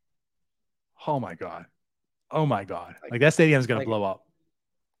Renegade, oh my God. That stadium is going to blow up.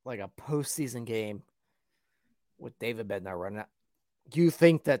 Like a postseason game with David Bednar running out. Do you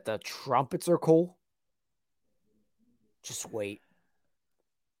think that the trumpets are cool? Just wait.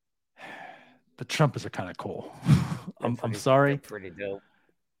 The trumpets are kind of cool. I'm sorry. They're pretty dope.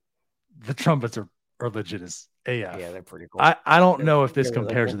 The trumpets are legit as AF. Yeah, they're pretty cool. I don't know if this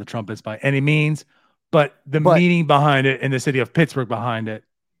compares to the trumpets by any means, but the meaning behind it and the city of Pittsburgh behind it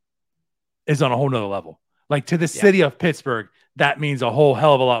is on a whole nother level. To the city of Pittsburgh, that means a whole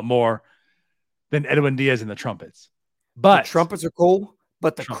hell of a lot more than Edwin Diaz and the trumpets. But the trumpets are cool,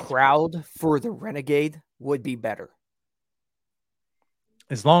 but the crowd for the Renegade would be better.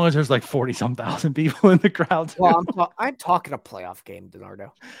 As long as there's 40-some thousand people in the crowd. Too. Well, I'm talking a playoff game,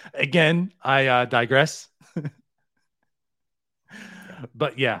 Donardo. Again, I digress.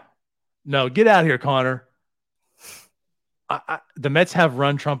 But yeah, no, get out of here, Connor. The Mets have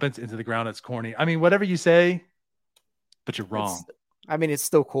run trumpets into the ground. It's corny. I mean, whatever you say, but you're wrong. It's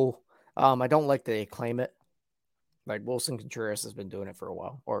still cool. I don't like that they claim it. Wilson Contreras has been doing it for a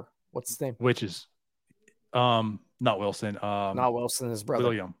while. Or what's his name? Which is not Wilson. Not Wilson, his brother.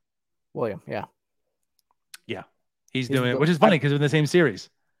 William, yeah. Yeah. He's doing it, which is funny because they're in the same series.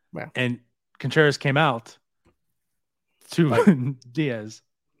 Yeah. And Contreras came out to Diaz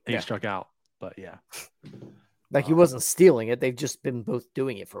and he struck out. But yeah. He wasn't stealing it. They've just been both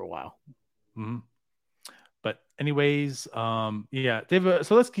doing it for a while. Mm-hmm. But anyways, David,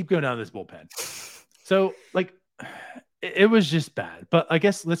 so let's keep going down this bullpen. So it was just bad. But I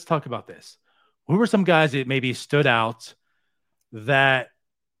guess let's talk about this. Who were some guys that maybe stood out that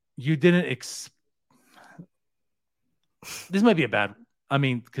you didn't this might be a bad,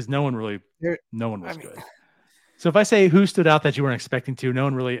 because no one was good. So if I say who stood out that you weren't expecting to, no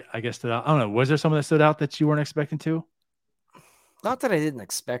one really, I guess, stood out. I don't know. Was there someone that stood out that you weren't expecting to? Not that I didn't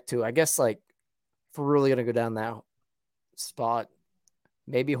expect to. I guess if we're really going to go down that spot,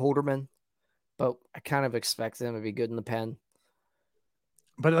 maybe Holderman, but I kind of expected him to be good in the pen.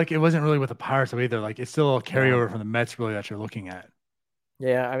 But it wasn't really with the Pirates either. It's still a carryover from the Mets really that you're looking at.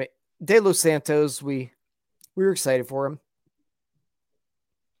 Yeah. De Los Santos, we were excited for him.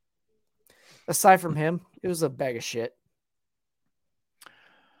 Aside from him, it was a bag of shit.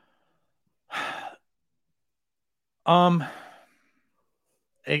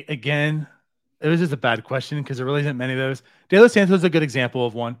 Again, it was just a bad question because there really isn't many of those. De Los Santos is a good example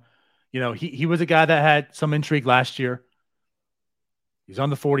of one. You know, he was a guy that had some intrigue last year. He's on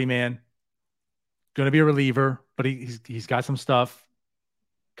the 40 man, going to be a reliever, but he's got some stuff.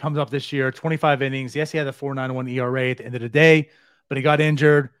 Comes up this year, 25 innings. Yes, he had a 4.91 ERA at the end of the day, but he got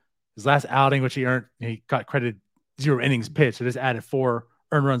injured. His last outing, which he got credited 0 innings pitched, so just added 4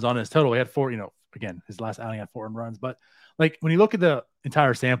 earned runs on his total. He had 4, again, his last outing had 4 earned runs. But like when you look at the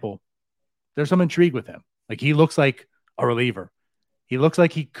entire sample, there's some intrigue with him. Like he looks like a reliever. He looks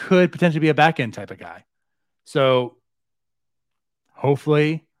like he could potentially be a back end type of guy. So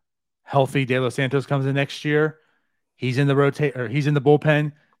hopefully healthy De Los Santos comes in next year. He's in the he's in the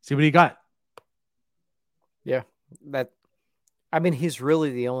bullpen. See what he got. Yeah. He's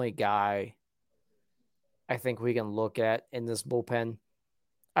really the only guy I think we can look at in this bullpen.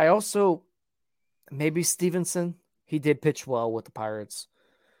 I also, maybe Stevenson. He did pitch well with the Pirates.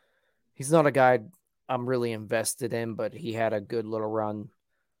 He's not a guy I'm really invested in, but he had a good little run.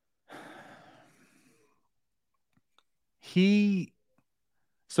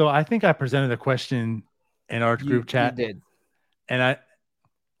 So I think I presented a question in our group chat. You did. And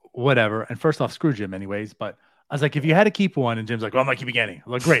whatever. And first off, screw Jim anyways. But I was like, if you had to keep one, and Jim's like, well, I'm not keeping any.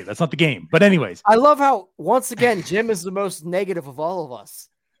 I'm like, great. That's not the game. But anyways. I love how, once again, Jim is the most negative of all of us.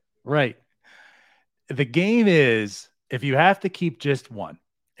 Right. The game is, if you have to keep just one,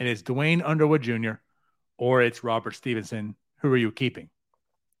 and it's Dwayne Underwood Jr. or it's Robert Stevenson, who are you keeping?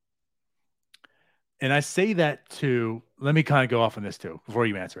 And I say that let me kind of go off on this too, before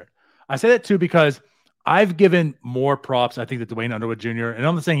you answer it. I say that too because I've given more props, I think, to Dwayne Underwood Jr., and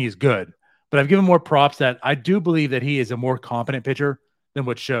I'm not saying he's good, but I've given more props that I do believe that he is a more competent pitcher than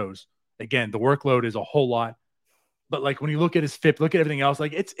what shows. Again, the workload is a whole lot. But like when you look at his FIP, look at everything else,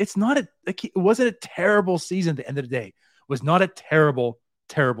 like it's not it wasn't a terrible season at the end of the day. It was not a terrible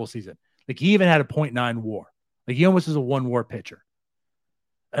season. Like he even had a 0.9 WAR. Like he almost is a 1 WAR pitcher.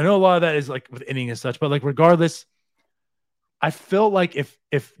 I know a lot of that is like with inning and such, but like regardless, I feel like if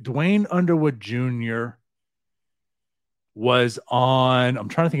Dwayne Underwood Jr. was on, I'm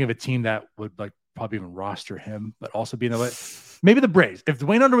trying to think of a team that would like probably even roster him, but also be in the maybe the Braves. If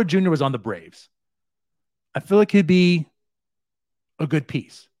Dwayne Underwood Jr. was on the Braves, I feel like he'd be a good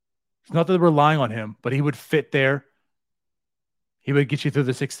piece. It's not that we're relying on him, but he would fit there. He would get you through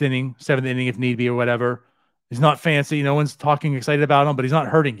the 6th inning, 7th inning if need be or whatever. He's not fancy. No one's talking excited about him, but he's not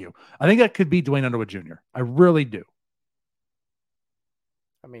hurting you. I think that could be Dwayne Underwood Jr. I really do.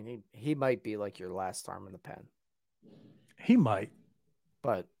 I mean, he might be like your last arm in the pen. He might.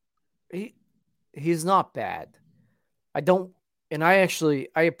 But he's not bad. I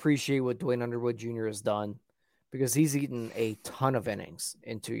appreciate what Dwayne Underwood Jr. has done because he's eaten a ton of innings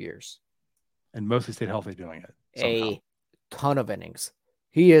in 2 years. And mostly stayed healthy doing it. Somehow. A ton of innings.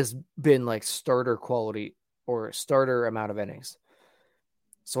 He has been like starter quality or starter amount of innings.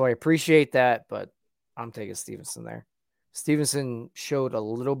 So I appreciate that, but I'm taking Stevenson there. Stevenson showed a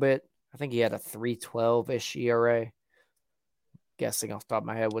little bit. I think he had a 3.12-ish ERA. Guessing off the top of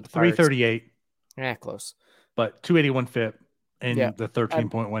my head with the 3.38. Yeah, close. But 2.81 FIP in the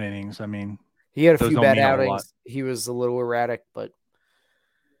 13.1 innings. I mean, he had a few bad outings. He was a little erratic, but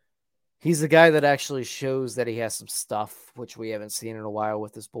he's the guy that actually shows that he has some stuff, which we haven't seen in a while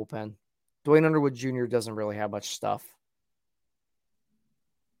with this bullpen. Dwayne Underwood Jr. doesn't really have much stuff.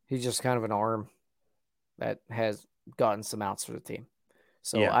 He's just kind of an arm that has gotten some outs for the team.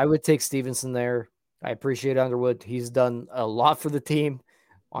 So I would take Stevenson there. I appreciate Underwood. He's done a lot for the team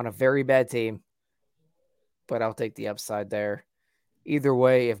on a very bad team, but I'll take the upside there. Either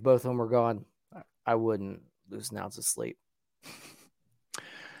way, if both of them were gone, I wouldn't lose an ounce of sleep.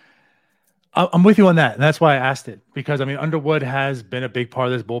 I'm with you on that. And that's why I asked it, because I mean, Underwood has been a big part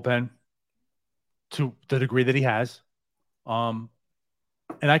of this bullpen to the degree that he has. And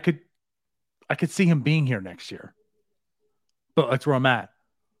I could see him being here next year, but that's where I'm at.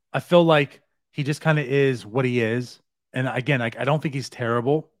 I feel like he just kind of is what he is. And again, I don't think he's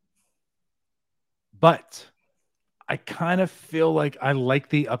terrible, but I kind of feel like I like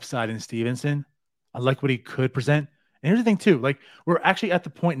the upside in Stevenson. I like what he could present. And here's the thing too, like we're actually at the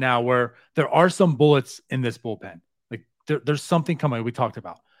point now where there are some bullets in this bullpen. Like there's something coming we talked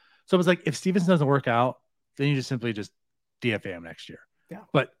about. So it was like, if Stevenson doesn't work out, then you just simply DFA him next year. Yeah.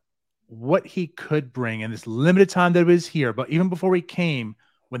 But what he could bring in this limited time that he was here, but even before he came,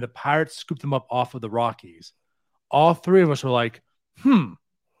 when the Pirates scooped him up off of the Rockies, all three of us were like, you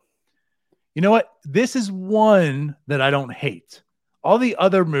know what? This is one that I don't hate. All the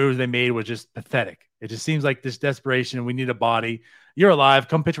other moves they made was just pathetic. It just seems like this desperation. We need a body. You're alive.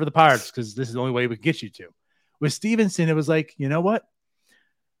 Come pitch for the Pirates because this is the only way we can get you to. With Stevenson, it was like, you know what?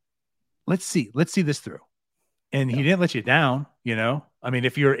 Let's see this through. And he didn't let you down, you know? I mean,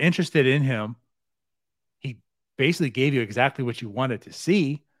 if you're interested in him, he basically gave you exactly what you wanted to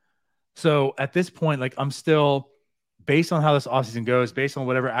see. So at this point, like I'm still, based on how this offseason goes, based on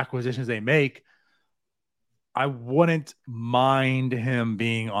whatever acquisitions they make, I wouldn't mind him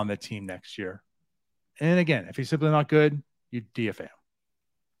being on the team next year. And again, if he's simply not good, you DFA him.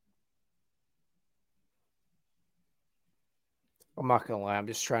 I'm not gonna lie. I'm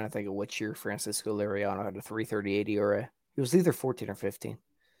just trying to think of which year Francisco Liriano had a 338 ERA. He was either 14 or 15.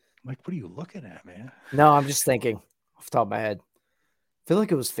 Like, what are you looking at, man? No, I'm just thinking off the top of my head. I feel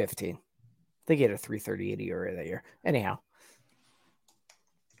like it was 15. I think he had a 338 ERA that year. Anyhow.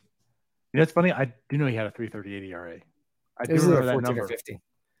 You know, it's funny. I do know he had a 338 ERA. I do remember remember that 14 number. or 15.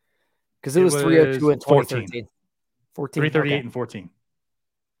 Because it was 302 in 2013. 14. 14. 338 okay. and 14.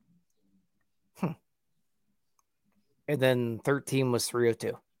 And then 13 was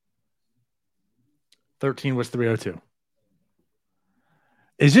 302. 13 was 302.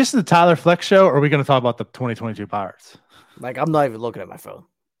 Is this the Tyler Flex show, or are we going to talk about the 2022 Pirates? Like, I'm not even looking at my phone.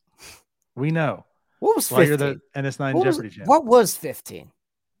 We know. What was 15? Well, you're the NS9 Jeopardy champ. What was 15?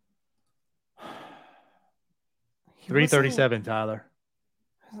 337, Tyler.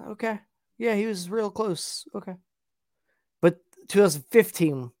 Okay. Yeah, he was real close. Okay. But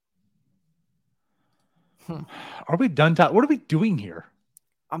 2015. Are we done, Tyler? What are we doing here?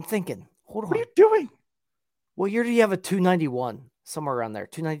 I'm thinking. Hold on. What are you doing? What year did he have a 291? Somewhere around there.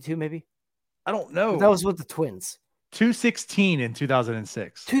 292, maybe? I don't know. But that was with the Twins. 216 in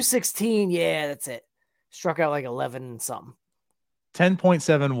 2006. 216. Yeah, that's it. Struck out like 11 and something.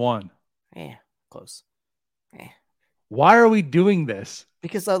 10.71. Yeah, close. Yeah. Why are we doing this?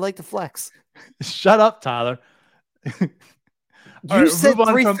 Because I like to flex. Shut up, Tyler. You said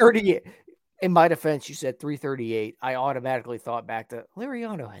 338. In my defense, you said 338. I automatically thought back to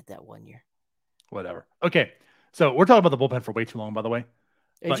Liriano had that one year. Whatever. Okay. So we're talking about the bullpen for way too long, by the way.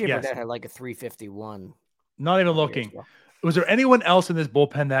 AJ Burnett had like a 351. Not even looking. Was there anyone else in this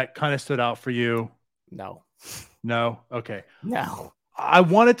bullpen that kind of stood out for you? No. No? Okay. No. I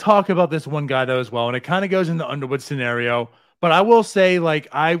want to talk about this one guy, though, as well. And it kind of goes in the Underwood scenario. But I will say, like,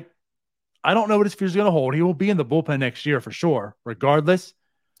 I don't know what his future is going to hold. He will be in the bullpen next year for sure, regardless.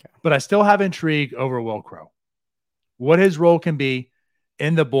 Okay. But I still have intrigue over Will Crow. What his role can be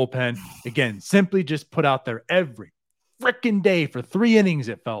in the bullpen. Again, simply just put out there every freaking day for 3 innings,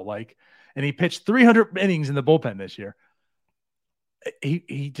 it felt like. And he pitched 300 innings in the bullpen this year.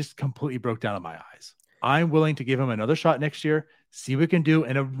 He just completely broke down in my eyes. I'm willing to give him another shot next year, see what we can do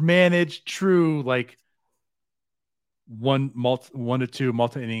in a managed, true, like 1 to 2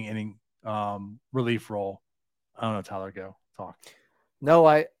 multi-inning relief role. I don't know, Tyler, go talk. No,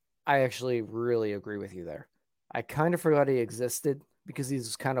 I actually really agree with you there. I kind of forgot he existed because he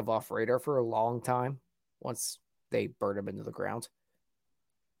was kind of off radar for a long time once they burned him into the ground.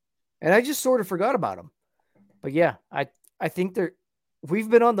 And I just sort of forgot about him. But yeah, I think we've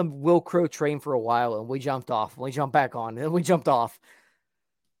been on the Will Crow train for a while, and we jumped off, and we jumped back on, and we jumped off.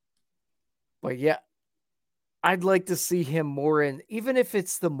 But yeah, I'd like to see him more in, even if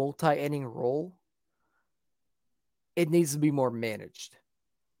it's the multi-inning role, it needs to be more managed.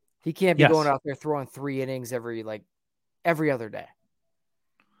 He can't be going out there throwing 3 innings every other day.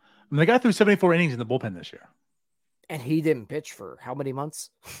 I mean, the guy threw 74 innings in the bullpen this year. And he didn't pitch for how many months?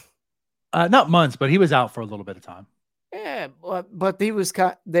 Not months, but he was out for a little bit of time. Yeah, but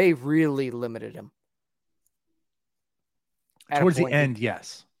they really limited him. Towards the end,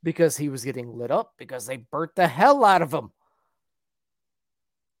 yes. Because he was getting lit up, because they burnt the hell out of him.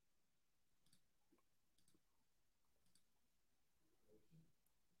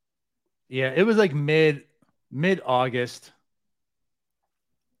 Yeah, it was like mid-August.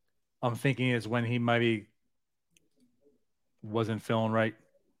 I'm thinking is when he maybe wasn't feeling right.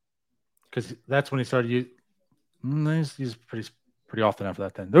 Because that's when he started he's pretty often after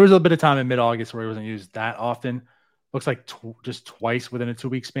that then. There was a bit of time in mid-August where he wasn't used that often. Looks like just twice within a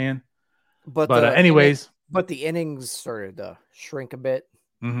 2-week span. But anyways. But the innings started to shrink a bit.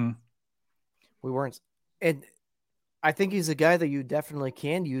 Mm-hmm. We weren't. And I think he's a guy that you definitely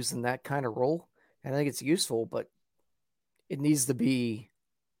can use in that kind of role. And I think it's useful, but it needs to be,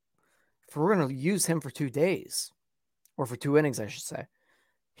 if we're going to use him for 2 days, or for 2 innings, I should say,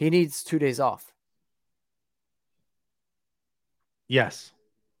 he needs 2 days off. Yes.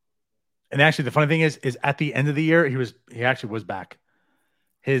 And actually, the funny thing is at the end of the year, he actually was back.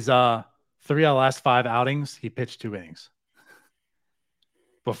 His 3 out of the last 5 outings, he pitched 2 innings.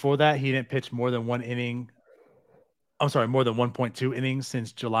 Before that, he didn't pitch more than 1 inning. I'm sorry, more than 1.2 innings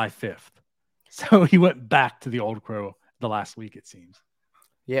since July 5th. So he went back to the old crow the last week, it seems.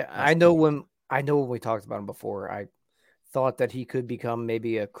 Yeah, I know when we talked about him before, I thought that he could become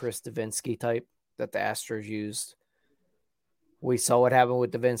maybe a Chris Davinsky type that the Astros used. We saw what happened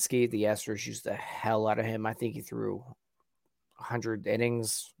with Davinsky. The Astros used the hell out of him. I think he threw 100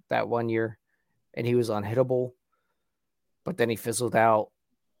 innings that one year, and he was unhittable. But then he fizzled out.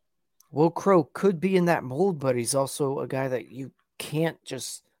 Will Crow could be in that mold, but he's also a guy that you can't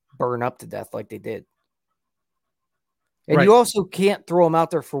just burn up to death like they did. And you also can't throw him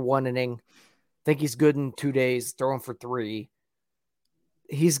out there for one inning, think he's good in 2 days, throw him for 3.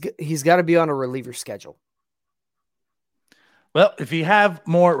 He's got to be on a reliever schedule. Well, if you have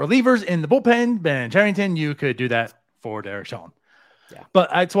more relievers in the bullpen, Ben Charrington, you could do that for Derek Sean. Yeah. But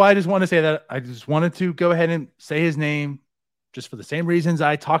that's why I just want to say that. I just wanted to go ahead and say his name just for the same reasons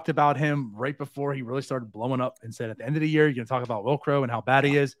I talked about him right before he really started blowing up and said at the end of the year, you're going to talk about Will Crow and how bad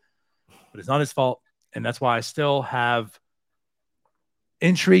he is, but it's not his fault. And that's why I still have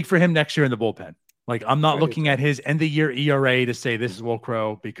intrigue for him next year in the bullpen. Like, I'm not looking at his end of year ERA to say this is Will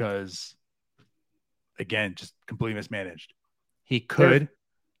Crow because, again, just completely mismanaged. He could.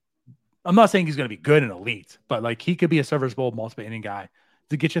 I'm not saying he's going to be good and elite, but like he could be a serviceable multiple inning guy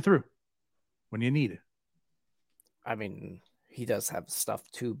to get you through when you need it. I mean, he does have stuff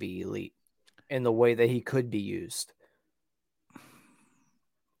to be elite in the way that he could be used.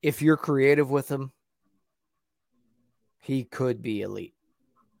 If you're creative with him, he could be elite.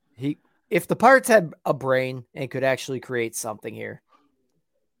 If the Pirates had a brain and could actually create something here,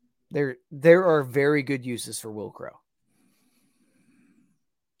 there are very good uses for Will Crow.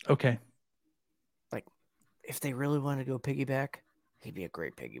 Okay. Like, if they really want to go piggyback, he'd be a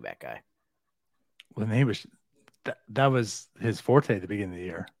great piggyback guy. Well, that was his forte at the beginning of the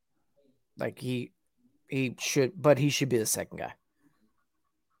year. Like, he should be the second guy.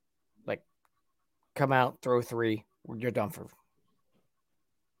 Like, come out, throw 3, you're done for.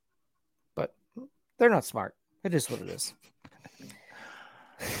 But they're not smart. It is what it is.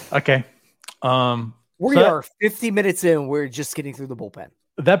 Okay. We are 50 minutes in. We're just getting through the bullpen.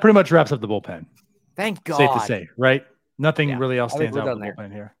 That pretty much wraps up the bullpen. Thank God. Safe to say, right? Nothing really else stands out in the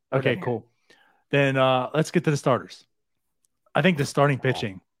bullpen here. Okay, cool. Then let's get to the starters. I think the starting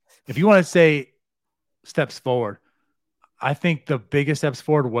pitching, if you want to say steps forward, I think the biggest steps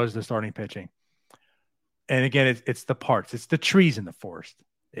forward was the starting pitching. And again, it's the parts. It's the trees in the forest.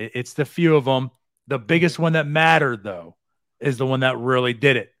 It's the few of them. The biggest one that mattered, though, is the one that really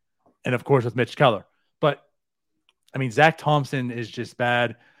did it. And, of course, with Mitch Keller. But, I mean, Zach Thompson is just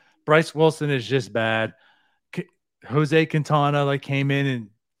bad. Bryce Wilson is just bad. Jose Quintana came in and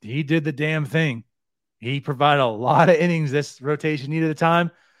he did the damn thing. He provided a lot of innings this rotation needed at the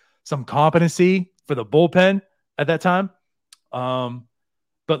time. Some competency for the bullpen at that time.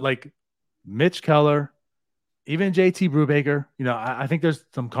 But Mitch Keller, even JT Brubaker, I think there's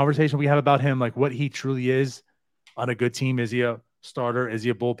some conversation we have about him, like what he truly is on a good team. Is he a starter? Is he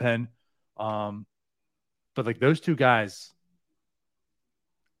a bullpen? But those two guys,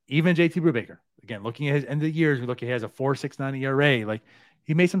 even JT Brubaker, again, looking at his end of the years, he has a 4.69 ERA.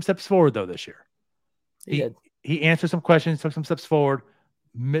 He made some steps forward though this year. He answered some questions, took some steps forward.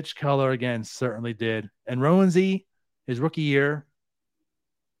 Mitch Keller again certainly did. And Roansy, his rookie year,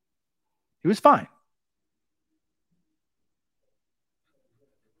 he was fine.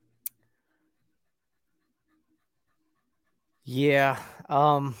 Yeah.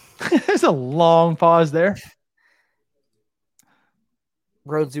 There's a long pause there.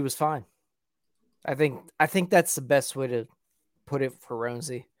 Roansy was fine. I think that's the best way to put it for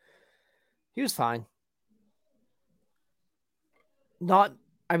Roansy. He was fine.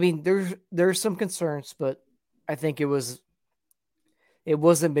 There's some concerns, but I think it wasn't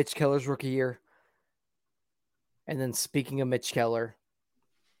Mitch Keller's rookie year. And then speaking of Mitch Keller,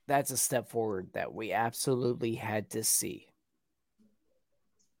 that's a step forward that we absolutely had to see.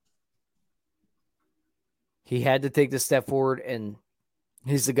 He had to take the step forward, and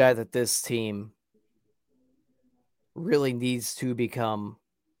he's the guy that this team really needs to become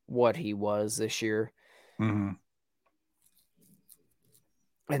what he was this year. Mm-hmm.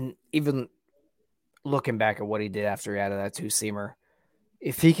 And even looking back at what he did after he added that 2-seamer,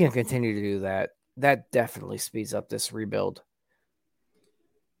 if he can continue to do that, that definitely speeds up this rebuild.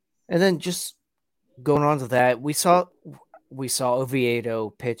 And then just going on to that, we saw Oviedo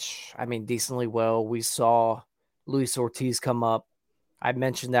pitch, decently well. We saw Luis Ortiz come up. I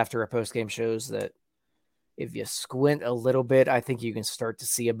mentioned after our post-game shows that if you squint a little bit, I think you can start to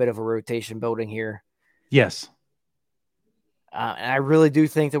see a bit of a rotation building here. Yes. And I really do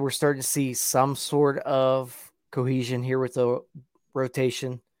think that we're starting to see some sort of cohesion here with the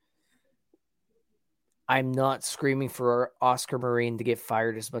rotation. I'm not screaming for Oscar Marine to get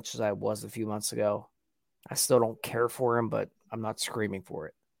fired as much as I was a few months ago. I still don't care for him, but I'm not screaming for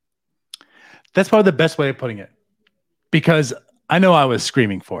it. That's probably the best way of putting it, because I know I was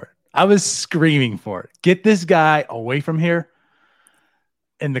screaming for it. I was screaming for it. Get this guy away from here.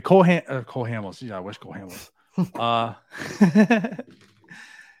 And the Cole Hamels. I wish Cole Hamels.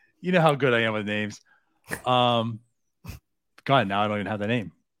 You know how good I am with names. God, now I don't even have the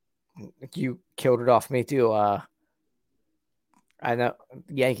name. You killed it off me too. I know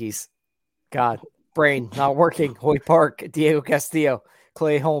Yankees. God, brain not working. Hoyt Park, Diego Castillo,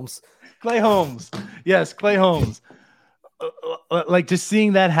 Clay Holmes. Clay Holmes. Yes, Clay Holmes. Like just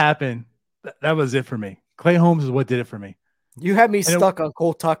seeing that happen, that was it for me. Clay Holmes is what did it for me. You had me stuck on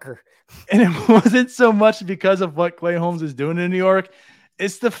Cole Tucker. And it wasn't so much because of what Clay Holmes is doing in New York.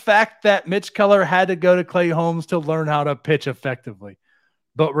 It's the fact that Mitch Keller had to go to Clay Holmes to learn how to pitch effectively.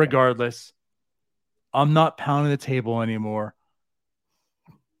 But regardless, I'm not pounding the table anymore.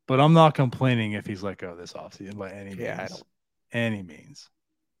 But I'm not complaining if he's let go this offseason by any means. Any means.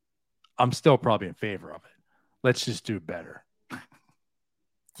 I'm still probably in favor of it. Let's just do better.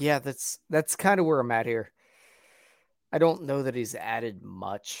 Yeah, that's kind of where I'm at here. I don't know that he's added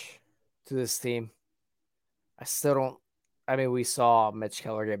much to this team. I still don't. I mean, we saw Mitch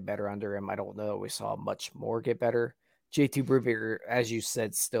Keller get better under him. I don't know. We saw much more get better. JT Brubaker, as you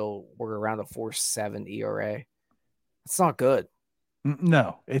said, still we're around a 4.7 ERA. It's not good.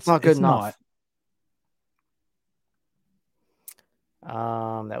 No, it's not good enough.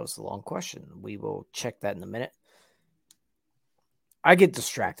 That was a long question. We will check that in a minute. I get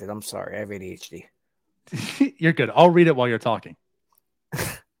distracted. I'm sorry. I have ADHD. You're good. I'll read it while you're talking.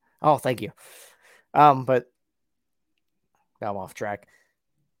 Oh, thank you. But now I'm off track.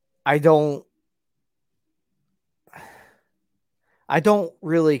 I don't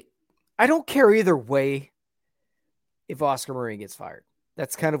care either way if Oscar Marine gets fired.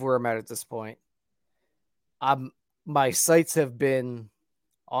 That's kind of where I'm at this point. My sights have been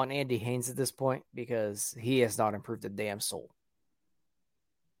on Andy Haynes at this point because he has not improved a damn soul.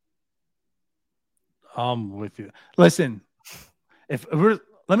 I'm with you. Listen,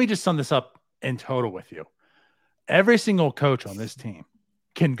 let me just sum this up in total with you. Every single coach on this team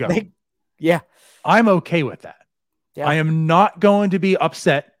can go. Yeah. I'm okay with that. Yeah. I am not going to be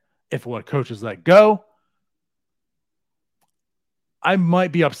upset if one coach is let go. I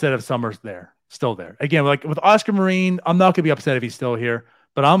might be upset if Summers still there. Again, like with Oscar Marine, I'm not going to be upset if he's still here,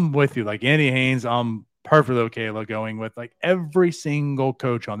 but I'm with you. Like Andy Haynes, I'm perfectly okay going with like every single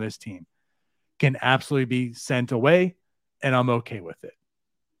coach on this team can absolutely be sent away, and I'm okay with it.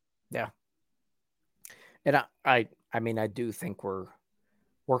 Yeah. And I mean, I do think we're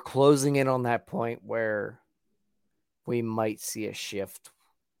closing in on that point where we might see a shift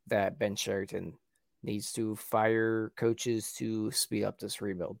that Ben Sheraton needs to fire coaches to speed up this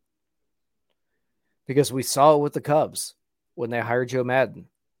rebuild. Because we saw it with the Cubs when they hired Joe Madden.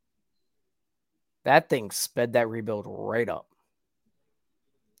 That thing sped that rebuild right up.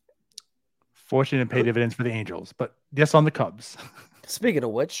 Fortunate to pay dividends for the Angels, but yes, on the Cubs. Speaking of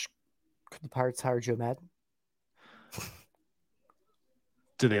which, could the Pirates hire Joe Madden?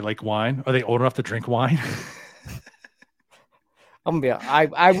 Do they like wine? Are they old enough to drink wine? I'm gonna be.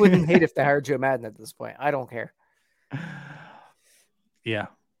 I wouldn't hate if they hired Joe Madden at this point. I don't care. Yeah,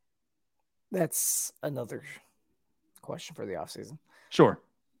 that's another question for the offseason. Sure.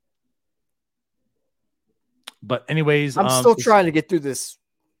 But anyways, I'm still trying to get through this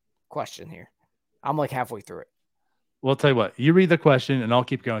question here. I'm like halfway through it. Well, I'll tell you what. You read the question, and I'll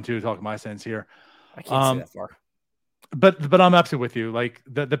keep going too. Talk my sense here. I can't see that far. But I'm absolutely with you. Like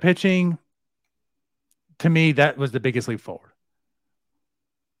the pitching, to me, that was the biggest leap forward,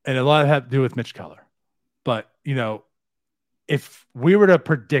 and a lot of it had to do with Mitch Keller. But if we were to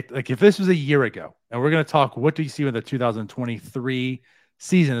predict, like if this was a year ago, and we're going to talk, what do you see with the 2023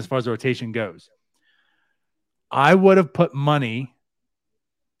 season as far as the rotation goes? I would have put money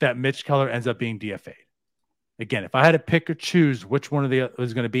that Mitch Keller ends up being DFA'd. Again, if I had to pick or choose which one of the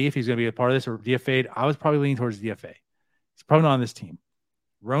was going to be, if he's going to be a part of this or DFA'd, I was probably leaning towards DFA. He's probably not on this team.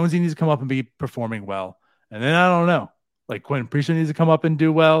 Ronesy needs to come up and be performing well. And then I don't know. Like Quentin Priestman needs to come up and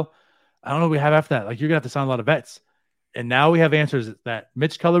do well. I don't know what we have after that. Like you're going to have to sign a lot of vets. And now we have answers that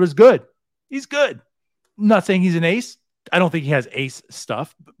Mitch Keller is good. He's good. I'm not saying he's an ace. I don't think he has ace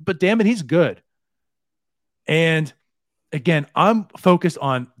stuff, but damn it, he's good. And again, I'm focused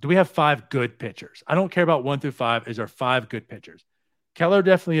on, do we have 5 good pitchers? I don't care about 1 through 5. Is there 5 good pitchers? Keller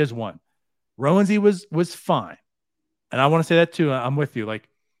definitely is one. Rowansy was fine. And I want to say that too. I'm with you. Like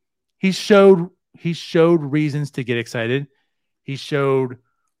he showed reasons to get excited. He showed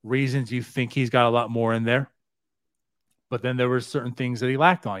reasons you think he's got a lot more in there. But then there were certain things that he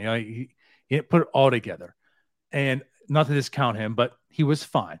lacked on. He didn't put it all together. And not to discount him, but he was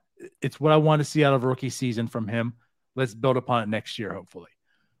fine. It's what I want to see out of a rookie season from him. Let's build upon it next year, hopefully.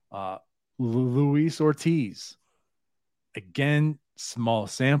 Luis Ortiz. Again, small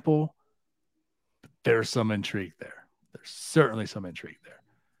sample. But there's some intrigue there. There's certainly some intrigue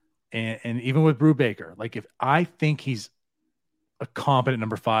there. And even with Brubaker, like if I think he's a competent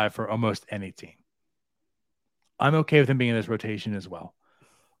number 5 for almost any team, I'm okay with him being in this rotation as well.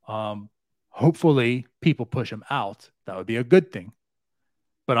 Hopefully people push him out. That would be a good thing.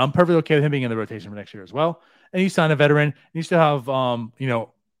 But I'm perfectly okay with him being in the rotation for next year as well. And you sign a veteran. And you still have,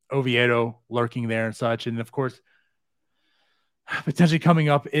 Oviedo lurking there and such. And, of course, potentially coming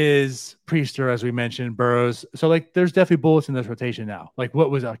up is Priester, as we mentioned, Burrows. So, there's definitely bullets in this rotation now.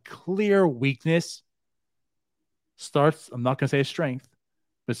 What was a clear weakness starts, I'm not going to say a strength,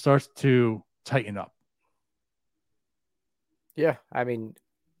 but starts to tighten up. Yeah, I mean,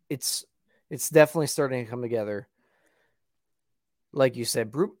 it's definitely starting to come together. Like you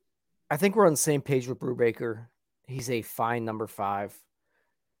said, I think we're on the same page with Brubaker. He's a fine number 5.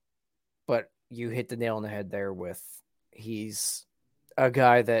 But you hit the nail on the head there with he's a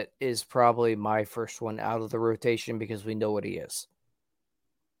guy that is probably my first one out of the rotation because we know what he is.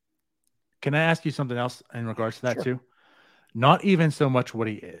 Can I ask you something else in regards to that Sure. too? Not even so much what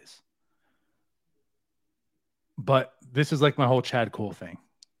he is, but this is like my whole Chad Cole thing.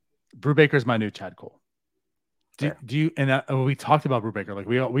 Brubaker is my new Chad Cole. Do you? And we talked about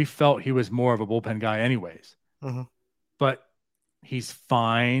Brubaker. We felt he was more of a bullpen guy, anyways. Mm-hmm. But he's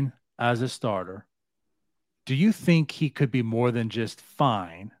fine as a starter. Do you think he could be more than just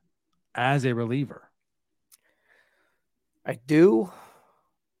fine as a reliever? I do,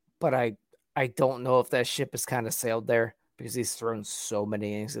 but I don't know if that ship has kind of sailed there because he's thrown so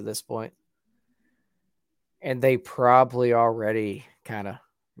many innings at this point. And they probably already kind of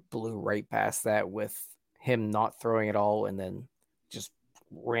blew right past that with him not throwing at all and then just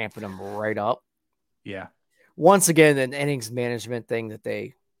ramping him right up. Yeah. Once again, an innings management thing that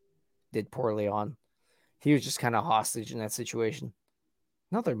they did poorly on. He was just kind of hostage in that situation.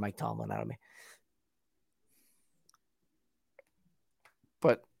 Another Mike Tomlin out of me.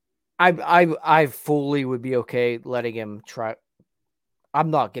 But I fully would be okay letting him try.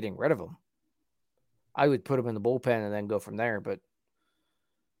 I'm not getting rid of him. I would put him in the bullpen and then go from there. But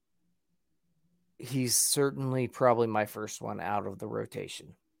he's certainly probably my first one out of the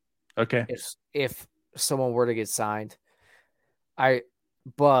rotation. Okay. If someone were to get signed, I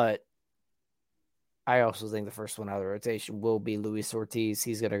also think the first one out of the rotation will be Luis Ortiz.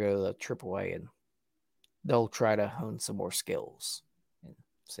 He's going to go to the AAA and they'll try to hone some more skills and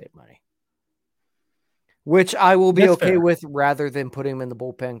save money. Which I will be okay with rather than putting him in the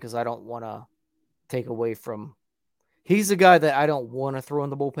bullpen because I don't want to take away from. He's a guy that I don't want to throw in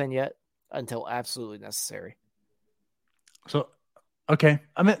the bullpen yet until absolutely necessary. So, okay.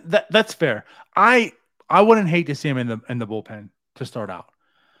 I mean, that's fair. I wouldn't hate to see him in the bullpen to start out.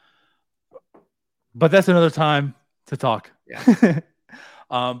 But that's another time to talk. Yeah.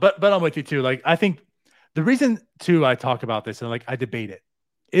 But I'm with you too. I think the reason too I talk about this and I debate it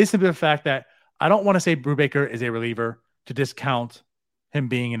is simply the fact that I don't want to say Brubaker is a reliever to discount him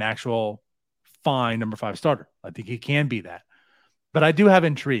being an actual fine number 5 starter. I think he can be that. But I do have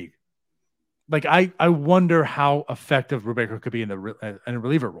intrigue. I wonder how effective Brubaker could be in a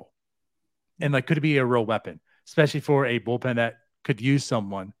reliever role. And could it be a real weapon, especially for a bullpen that could use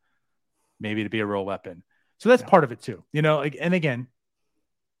someone maybe to be a real weapon. So that's part of it too. And again,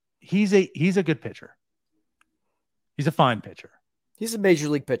 he's a good pitcher. He's a fine pitcher. He's a major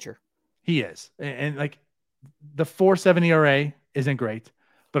league pitcher. He is. And the 4.7 ERA isn't great,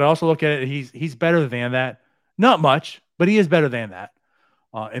 but I also look at it. He's better than that. Not much, but he is better than that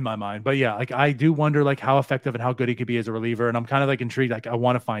in my mind. But yeah, I do wonder how effective and how good he could be as a reliever. And I'm kind of intrigued. I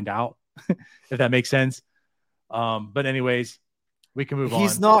want to find out if that makes sense. But anyways, we can move on.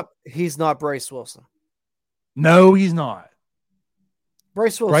 He's not Bryce Wilson. No, he's not.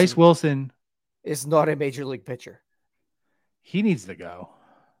 Bryce Wilson is not a major league pitcher. He needs to go.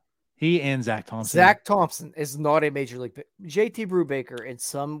 He and Zach Thompson. Zach Thompson is not a major league pitcher. JT Brubaker, in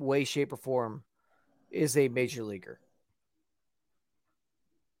some way, shape, or form, is a major leaguer.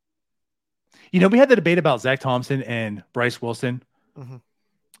 We had the debate about Zach Thompson and Bryce Wilson. Mm-hmm.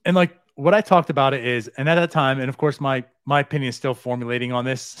 And what I talked about it is, and at that time, and of course my opinion is still formulating on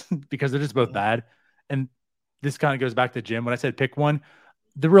this because they're just both bad. And this kind of goes back to Jim. When I said pick one,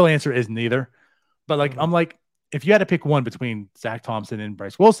 the real answer is neither. But I'm if you had to pick one between Zach Thompson and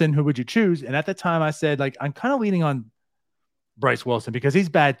Bryce Wilson, who would you choose? And at the time I said, I'm kind of leaning on Bryce Wilson because he's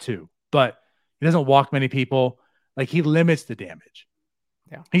bad too, but he doesn't walk many people. Like he limits the damage.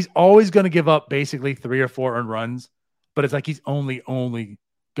 Yeah. He's always going to give up basically 3 or 4 earned runs, but it's like he's only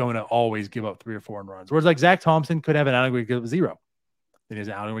going to always give up 3 or 4 earned runs. Whereas like Zach Thompson could have an outing where he gives up 0. Then he has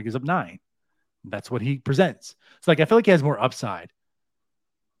an outing where he gives up 9. That's what he presents. So like I feel like he has more upside.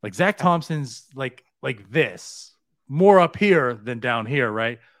 Like Zach Thompson's like this, more up here than down here,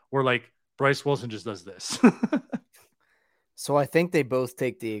 right? Where like Bryce Wilson just does this. So I think they both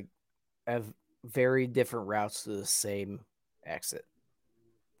take have very different routes to the same exit,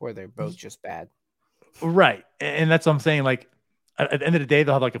 where they're both just bad. Right. And that's what I'm saying. Like at the end of the day,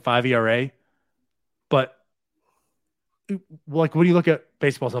 they'll have like a 5 ERA, but like when you look at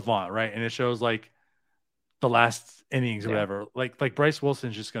Baseball Savant, right? And it shows like the last innings or whatever, like Bryce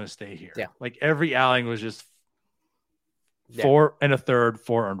Wilson's just going to stay here. Yeah. Like every outing was just 4 1/3,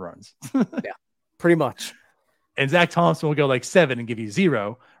 4 earned runs. Yeah, pretty much. And Zach Thompson will go like 7 and give you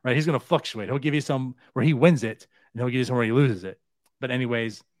 0, right? He's going to fluctuate. He'll give you some where he wins it, and he'll give you some where he loses it. But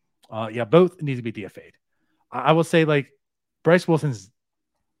anyways, both need to be DFA'd. I will say like Bryce Wilson's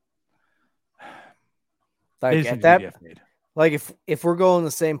like at that, like if we're going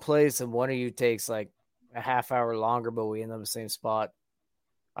the same place and one of you takes like a half hour longer, but we end up in the same spot,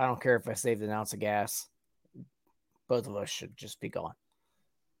 I don't care if I saved an ounce of gas. Both of us should just be gone.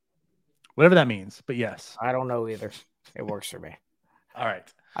 Whatever that means, but yes. I don't know either. It works for me. All right.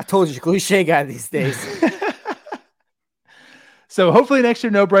 I told you, cliche guy these days. So hopefully next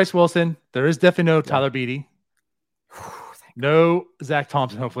year, no Bryce Wilson. There is definitely no Tyler Beatty. No Zach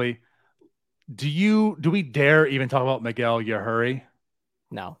Thompson, hopefully. Do we dare even talk about Miguel Yajure?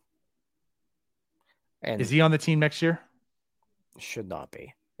 No. And is he on the team next year? Should not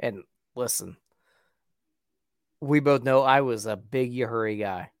be. And listen, we both know I was a big Yajure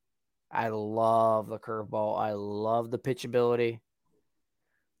guy. I love the curveball. I love the pitchability.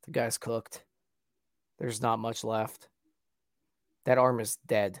 The guy's cooked. There's not much left. That arm is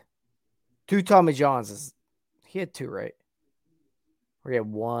dead. 2 Tommy Johns he had 2, right? Or he had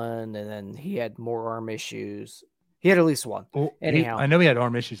 1, and then he had more arm issues. He had at least 1. Well, anyhow, I know he had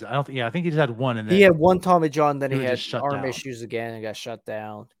arm issues. I think he just had 1, and then he had 1 Tommy John. Then he had arm down. issues again and got shut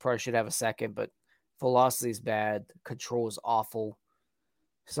down. Probably should have a second, but velocity's bad. Control is awful.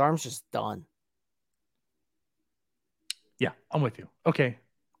 His arm's just done. Yeah, I'm with you. Okay.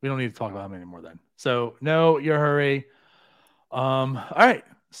 We don't need to talk about him anymore then. So, no, your hurry. All right.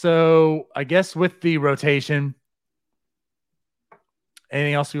 So, I guess with the rotation,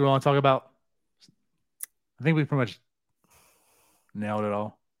 anything else you want to talk about? I think we pretty much nailed it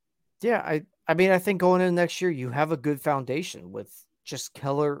all. Yeah, I mean, I think going into next year, you have a good foundation with just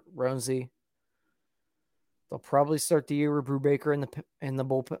Keller, Roansy. They'll probably start the year with Brubaker in the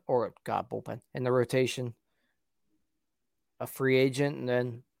bullpen, or bullpen in the rotation. A free agent, and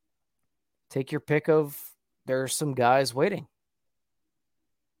then take your pick of. There are some guys waiting.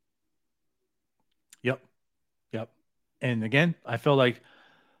 Yep. And again, I feel like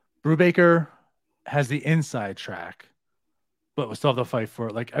Brubaker has the inside track, but we still have to fight for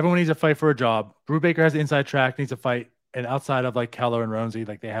it. Like everyone needs to fight for a job. Brubaker has the inside track, needs to fight, and outside of like Keller and Roansy,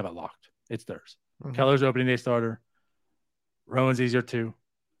 like they have it locked. It's theirs. Mm-hmm. Keller's opening day starter. Rowansy's your 2.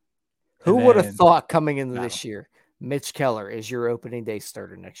 Who would have thought coming into this year, Mitch Keller is your opening day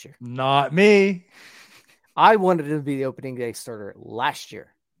starter next year? Not me. I wanted him to be the opening day starter last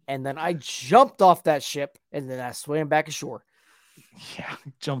year. And then I jumped off that ship, and then I swam back ashore. Yeah,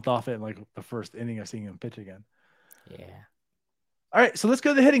 jumped off it in like the first inning of seeing him pitch again. Yeah. All right, so let's go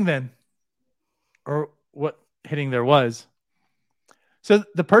to the hitting then. Or what hitting there was. So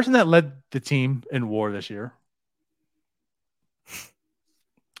the person that led the team in WAR this year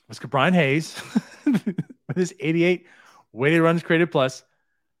was Brian Hayes with his 88 weighted runs created plus.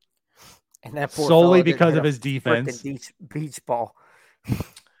 And that poor solely because of his defense. Beach ball.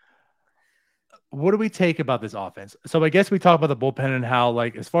 What do we take about this offense? So I guess we talk about the bullpen and how,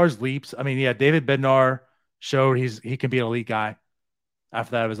 like, as far as leaps, I mean, yeah, David Bednar showed he can be an elite guy.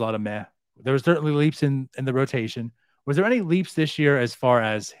 After that, it was a lot of meh. There was certainly leaps in the rotation. Was there any leaps this year as far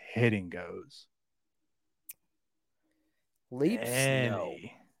as hitting goes? Leaps? No.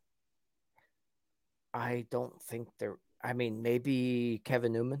 I don't think there. I mean, maybe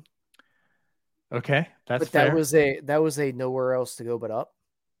Kevin Newman. Okay, that's but fair. That was a nowhere else to go but up.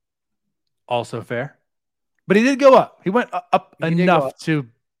 Also fair. But he did go up. He went up enough to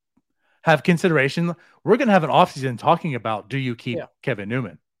have consideration. We're going to have an offseason talking about, do you keep Kevin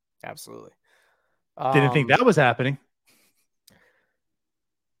Newman? Absolutely. Didn't think that was happening.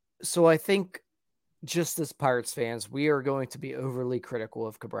 So I think just as Pirates fans, we are going to be overly critical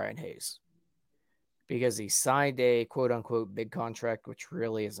of Brian Hayes because he signed a quote-unquote big contract, which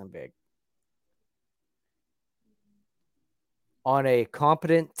really isn't big. On a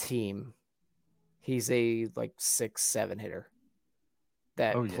competent team, he's a 6-7 hitter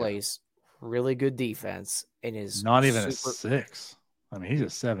that plays really good defense and is not even a 6. I mean, he's a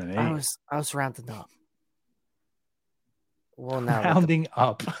 7-8. I was rounding up. Well, now rounding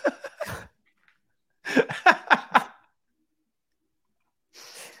up.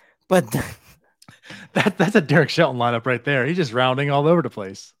 But that's a Derek Shelton lineup right there. He's just rounding all over the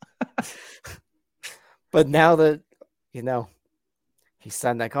place. But now that he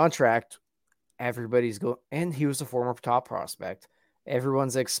signed that contract, everybody's going, and he was a former top prospect.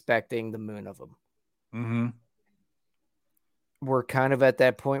 Everyone's expecting the moon of him. Mm-hmm. We're kind of at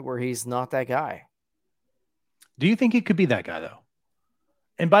that point where he's not that guy. Do you think he could be that guy, though?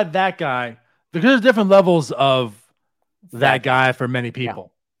 And by that guy, there's different levels of that guy for many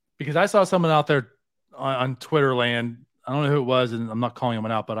people. Yeah. Because I saw someone out there on Twitter land, I don't know who it was, and I'm not calling him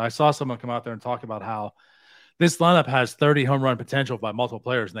out, but I saw someone come out there and talk about how this lineup has 30 home run potential by multiple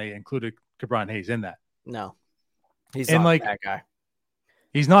players, and they included Ke'Bryan Hayes in that. No, he's not that guy.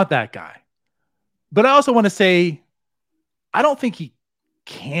 He's not that guy. But I also want to say, I don't think he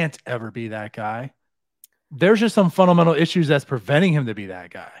can't ever be that guy. There's just some fundamental issues that's preventing him to be that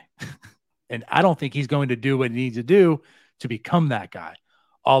guy. And I don't think he's going to do what he needs to do to become that guy,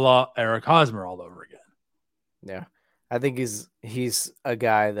 a la Eric Hosmer all over again. Yeah. I think he's a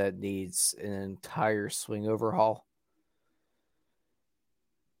guy that needs an entire swing overhaul.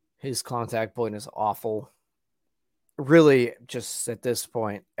 His contact point is awful. Really, just at this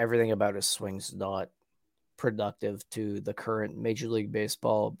point, everything about his swing's not productive to the current Major League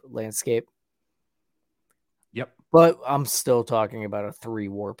Baseball landscape. Yep. But I'm still talking about a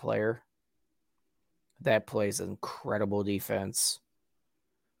 3-WAR player that plays incredible defense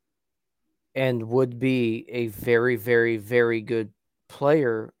and would be a very, very, very good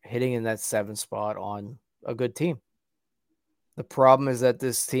player hitting in that 7 spot on a good team. The problem is that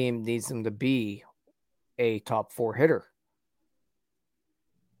this team needs him to be a top 4 hitter.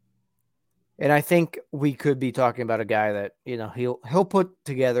 And I think we could be talking about a guy that, he'll put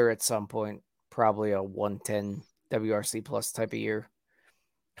together at some point probably a 110 WRC plus type of year.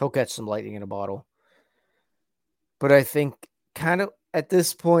 He'll catch some lightning in a bottle. But I think kind of at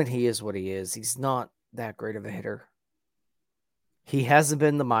this point, he is what he is. He's not that great of a hitter. He hasn't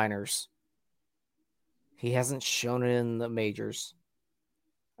been in the minors. He hasn't shown it in the majors.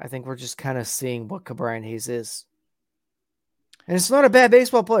 I think we're just kind of seeing what Ke'Bryan Hayes is. And it's not a bad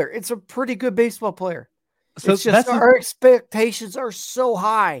baseball player. It's a pretty good baseball player. So it's just our expectations are so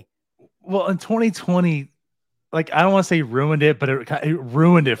high. Well, in 2020, I don't want to say ruined it, but it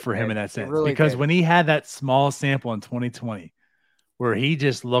ruined it for him in that sense. Really because when he had that small sample in 2020, where he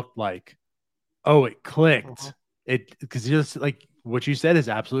just looked like, it clicked. Because just like what you said is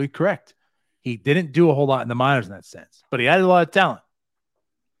absolutely correct. He didn't do a whole lot in the minors in that sense, but he had a lot of talent.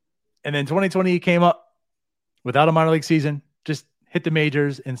 And then 2020, he came up without a minor league season, just hit the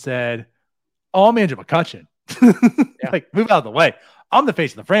majors and said, I'm Andrew McCutchen. Move out of the way. I'm the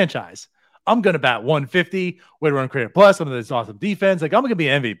face of the franchise. I'm going to bat 150, way to run creative plus, some of this awesome defense. I'm going to be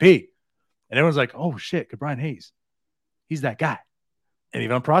an MVP. And everyone's like, oh, shit, Ke'Bryan Hayes. He's that guy. And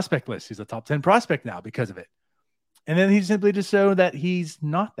even on prospect list, he's a top 10 prospect now because of it. And then he simply just showed that he's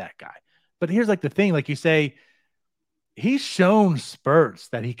not that guy. But here's the thing, like you say, he's shown spurts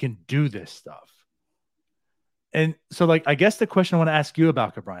that he can do this stuff. And so I guess the question I want to ask you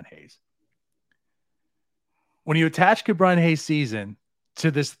about Ke'Bryan Hayes, when you attach Ke'Bryan Hayes' season to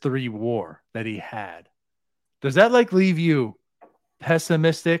this 3-WAR that he had, does that leave you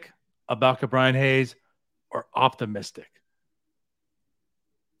pessimistic about Ke'Bryan Hayes or optimistic?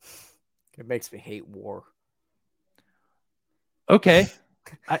 It makes me hate WAR. Okay.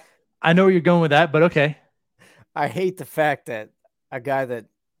 I know where you're going with that, but okay. I hate the fact that a guy that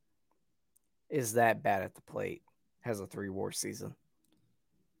is that bad at the plate has a 3-WAR season.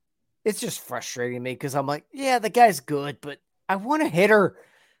 It's just frustrating me because I'm like, yeah, the guy's good, but I want a hitter.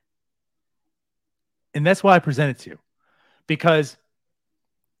 And that's why I present it to you. Because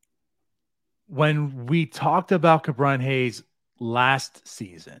when we talked about Ke'Bryan Hayes last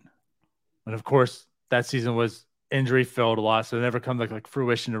season, and of course that season was injury filled a lot, so it never come like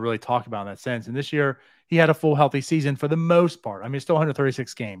fruition to really talk about in that sense. And this year he had a full healthy season for the most part. I mean, still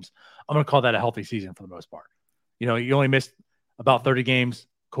 136 games. I'm going to call that a healthy season for the most part. You only missed about 30 games.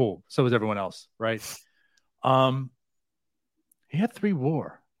 Cool. So was everyone else, right? He had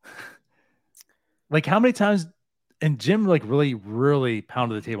 3-WAR. How many times, and Jim really, really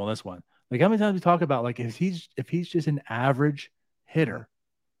pounded the table on this one. How many times we talk about if he's just an average hitter,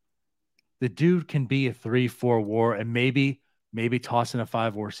 the dude can be a 3-4 WAR and maybe toss in a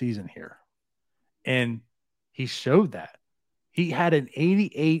 5 WAR season here. And he showed that. He had an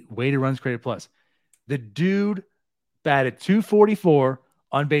 88 weighted runs created plus. The dude batted 244,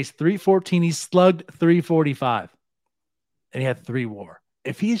 on base 314. He slugged 345, and he had 3 WAR.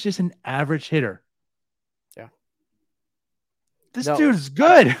 If he's just an average hitter, this dude is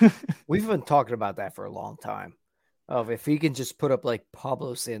good. We've been talking about that for a long time. Of if he can just put up like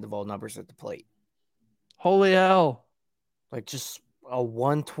Pablo Sandoval numbers at the plate. Holy hell. Like just a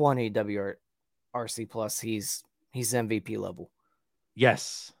 120 WRC plus, he's MVP level.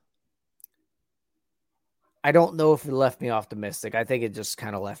 Yes. I don't know if it left me optimistic. I think it just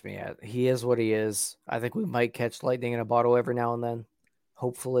kind of left me at he is what he is. I think we might catch lightning in a bottle every now and then,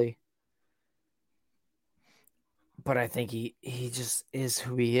 hopefully. But I think he just is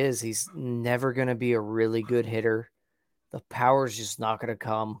who he is. He's never going to be a really good hitter. The power's just not going to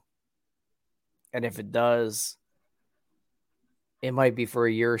come. And if it does, it might be for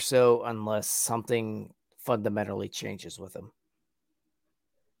a year or so unless something fundamentally changes with him.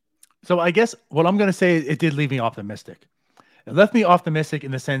 So I guess what I'm going to say, it did leave me optimistic. It left me optimistic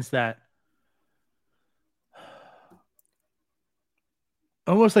in the sense that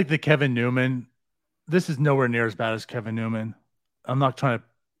almost like the Kevin Newman, this is nowhere near as bad as Kevin Newman. I'm not trying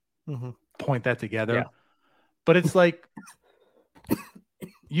to point that together, but it's like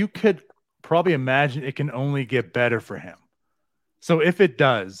you could probably imagine it can only get better for him. So if it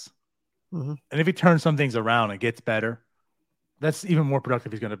does, and if he turns some things around and gets better, that's even more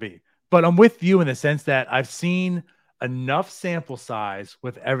productive he's going to be. But I'm with you in the sense that I've seen enough sample size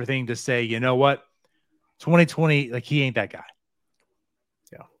with everything to say, you know what, 2020, like he ain't that guy.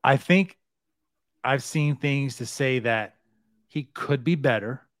 Yeah. I think I've seen things to say that he could be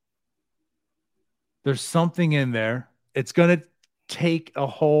better. There's something in there. It's going to take a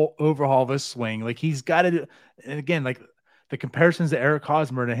whole overhaul of his swing. Like he's got to, and again, like the comparisons to Eric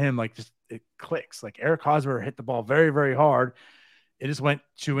Hosmer to him, like just it clicks. Like Eric Hosmer hit the ball very, very hard. It just went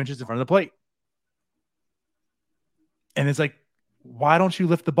 2 inches in front of the plate. And it's like, why don't you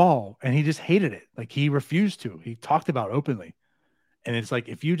lift the ball? And he just hated it. Like he refused to. He talked about it openly. And it's like,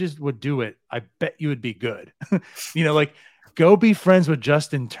 if you just would do it, I bet you would be good. Like go be friends with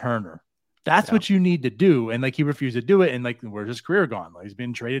Justin Turner. That's what you need to do. And like, he refused to do it. And like, where's his career gone? Like, he's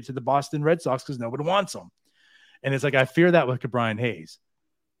been traded to the Boston Red Sox because nobody wants him. And it's like, I fear that with Brian Hayes.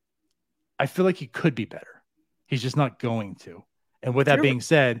 I feel like he could be better. He's just not going to. And with that being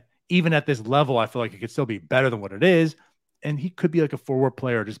said, even at this level, I feel like it could still be better than what it is. And he could be like a forward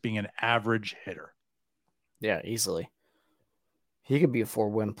player, just being an average hitter. Yeah, easily. He could be a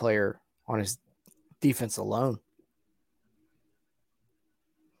 4-win player on his defense alone.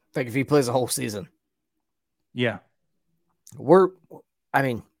 Like if he plays a whole season. Yeah.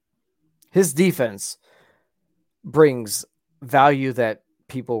 His defense brings value that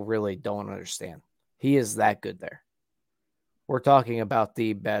people really don't understand. He is that good there. We're talking about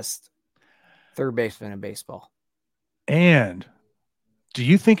the best third baseman in baseball. And do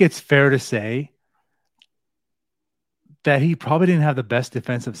you think it's fair to say that he probably didn't have the best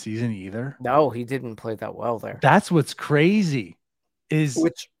defensive season either? No, he didn't play that well there. That's what's crazy he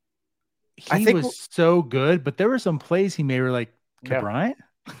was so good, but there were some plays he made were like, Bryant?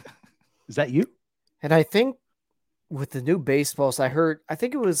 Is that you? And I think with the new baseballs, I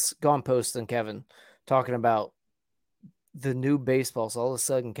think it was Gone Post and Kevin talking about the new baseballs. All of a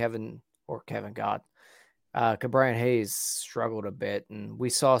sudden, Brian Hayes struggled a bit, and we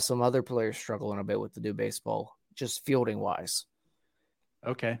saw some other players struggling a bit with the new baseball, just fielding wise.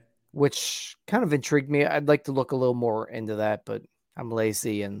 Okay. Which kind of intrigued me. I'd like to look a little more into that, but I'm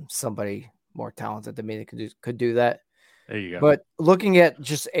lazy and somebody more talented than me that could do that. There you go. But looking at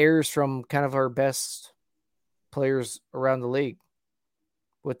just errors from kind of our best players around the league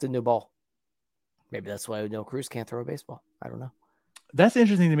with the new ball. Maybe that's why Neil Cruz can't throw a baseball. I don't know. That's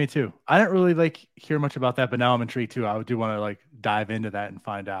interesting to me too. I didn't really hear much about that, but now I'm intrigued too. I do want to dive into that and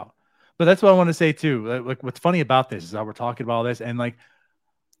find out. But that's what I want to say too. Like what's funny about this is how we're talking about all this, and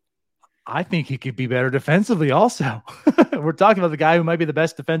I think he could be better defensively also. We're talking about the guy who might be the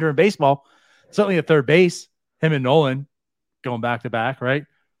best defender in baseball, certainly at third base, him and Nolan going back to back, right?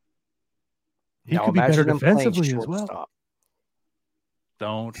 He could be better defensively as well.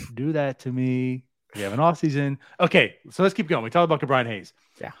 Don't do that to me. We have an off season. Okay, so let's keep going. We talked about Brian Hayes.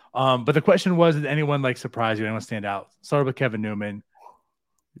 Yeah. But the question was, did anyone surprise you? Anyone stand out? Started with Kevin Newman.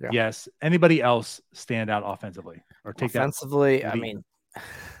 Yeah. Yes. Anybody else stand out offensively or take offensively? that? Offensively,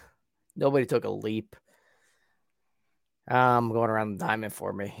 nobody took a leap. I'm going around the diamond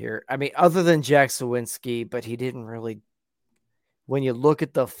for me here. Other than Jack Sawinski, but he didn't really when you look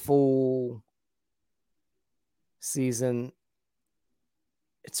at the full season,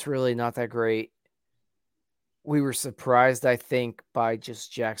 it's really not that great. We were surprised, I think, by just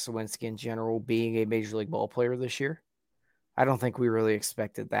Jack Sawinski in general being a Major League ball player this year. I don't think we really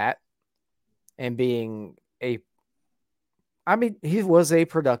expected that. And being he was a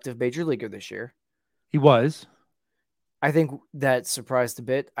productive Major Leaguer this year. He was. I think that surprised a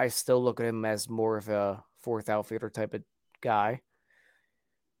bit. I still look at him as more of a fourth outfielder type of guy.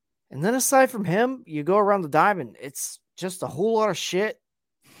 And then aside from him, you go around the diamond, it's just a whole lot of shit.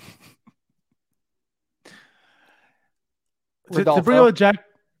 To bring up Jack,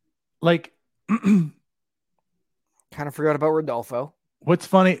 like, kind of forgot about Rodolfo. What's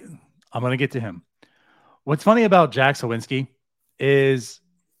funny, I'm going to get to him. What's funny about Jack Sawinski is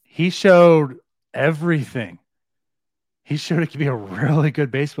he showed everything. He showed he could be a really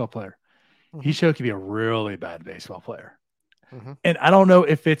good baseball player. Mm-hmm. He showed he could be a really bad baseball player. Mm-hmm. And I don't know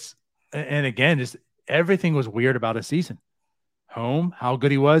if it's, and again, just everything was weird about his season. Home, how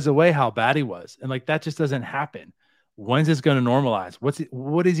good he was, away, how bad he was. And like, that just doesn't happen. When's this going to normalize?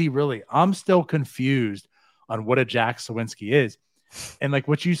 What is he really? I'm still confused on what a Jack Sawinski is. And like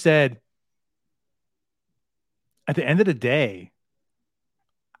what you said, at the end of the day,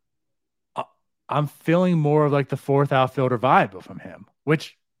 I'm feeling more of like the fourth outfielder vibe from him,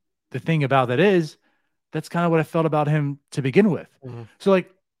 which the thing about that is that's kind of what I felt about him to begin with. Mm-hmm. So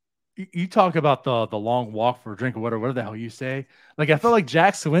like you talk about the long walk for a drink or whatever the hell you say. Like I felt like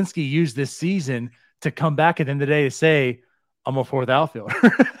Jack Sawinski used this season to come back at the end of the day to say, I'm a fourth outfielder.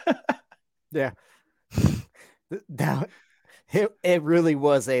 Yeah. It really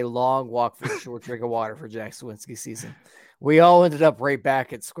was a long walk for a short drink of water for Jack Sawinski season. We all ended up right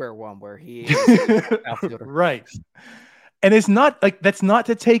back at square one where he is outfielder. Right. And it's not like, that's not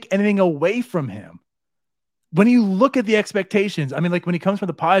to take anything away from him. When you look at the expectations, I mean, like when he comes from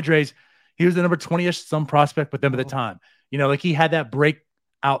the Padres, he was the number 20-ish some prospect with them at the time. You know, like he had that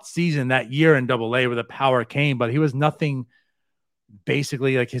breakout season that year in Double-A where the power came, but he was nothing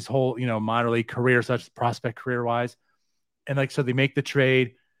basically like his whole, minor league career, such prospect career wise. And like, so they make the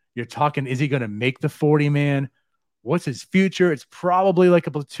trade. You're talking, is he going to make the 40-man? What's his future? It's probably like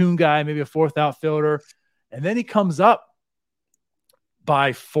a platoon guy, maybe a fourth outfielder. And then he comes up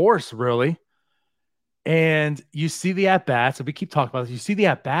by force, really. And you see the at-bats, and we keep talking about this. You see the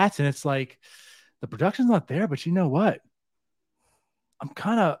at-bats, and it's like the production's not there, but you know what? I'm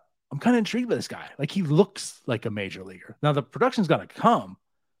kind of intrigued by this guy. Like he looks like a major leaguer. Now the production's got to come,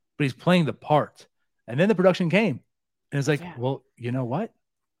 but he's playing the part. And then the production came. And it's like, well, you know what?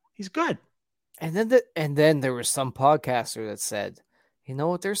 He's good. And then there was some podcaster that said, you know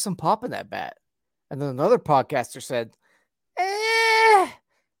what? There's some pop in that bat. And then another podcaster said, eh.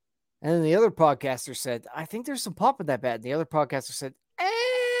 And then the other podcaster said, I think there's some pop in that bat. And the other podcaster said,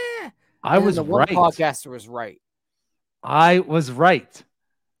 eh. I was right. One podcaster was right. I was right.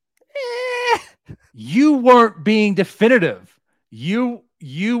 You weren't being definitive. You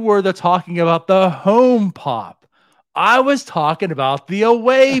were talking about the home pop. I was talking about the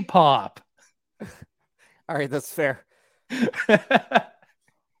away pop. All right, that's fair. I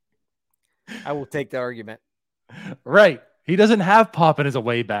will take the argument. Right. He doesn't have pop in his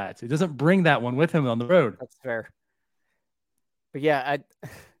away bats. He doesn't bring that one with him on the road. That's fair. But yeah,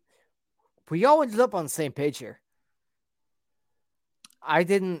 we all ended up on the same page here. At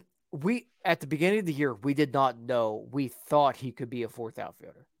the beginning of the year, we did not know. We thought he could be a fourth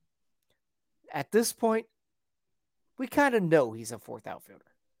outfielder. At this point, we kind of know he's a fourth outfielder.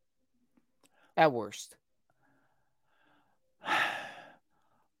 At worst.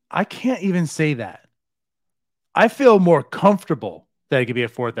 I can't even say that. I feel more comfortable that he could be a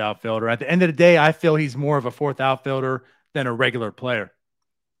fourth outfielder. At the end of the day, I feel he's more of a fourth outfielder than a regular player.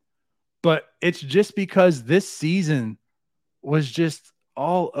 But it's just because this season was just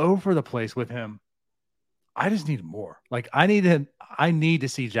all over the place with him. I just need more. Like I need to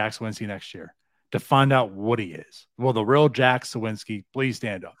see Jack Sawinski next year to find out what he is. Well, the real Jack Sawinski, please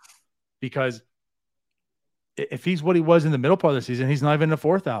stand up. Because if he's what he was in the middle part of the season, he's not even a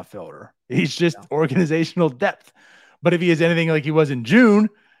fourth outfielder. He's just organizational depth. But if he is anything like he was in June,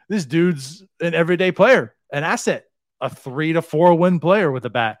 this dude's an everyday player, an asset, a 3 to 4 win player with a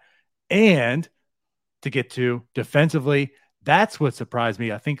bat. And to get to defensively, that's what surprised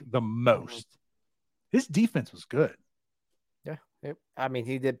me, I think, the most. His defense was good. Yeah.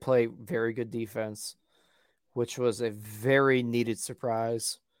 He did play very good defense, which was a very needed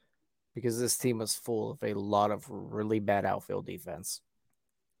surprise because this team was full of a lot of really bad outfield defense.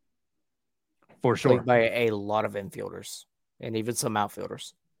 For sure. Played by a lot of infielders and even some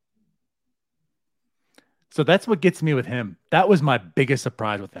outfielders. So that's what gets me with him. That was my biggest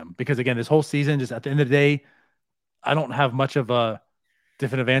surprise with him because again, this whole season, just at the end of the day, I don't have much of a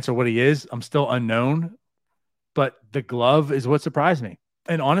definitive answer what he is. I'm still unknown, but the glove is what surprised me.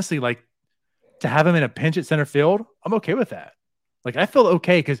 And honestly, like to have him in a pinch at center field, I'm okay with that. Like I feel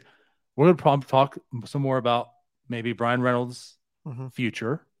okay because we're going to probably talk some more about maybe Brian Reynolds'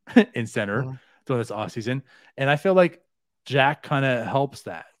 future in center during this offseason. And I feel like Jack kind of helps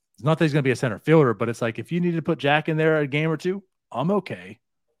that. It's not that he's going to be a center fielder, but it's like if you need to put Jack in there a game or two, I'm okay.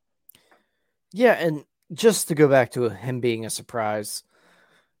 Yeah, and just to go back to him being a surprise,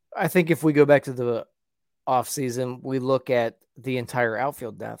 I think if we go back to the offseason, we look at the entire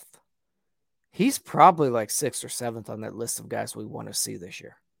outfield depth. He's probably like 6th or 7th on that list of guys we want to see this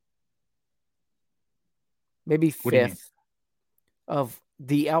year. Maybe 5th of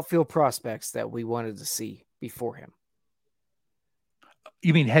the outfield prospects that we wanted to see before him.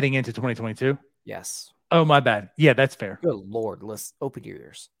 You mean heading into 2022? Yes. Oh, my bad. Yeah, that's fair. Good Lord. Let's open your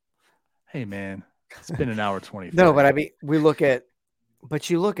ears. Hey, man. It's been an hour 20. No, but I mean, you look at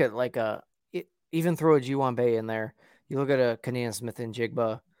like even throw a G1 Bay in there. You look at a Kanan Smith and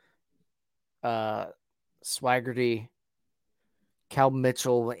Jigba, Swaggerty, Cal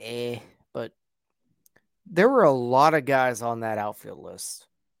Mitchell, but there were a lot of guys on that outfield list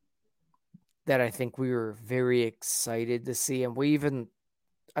that I think we were very excited to see. And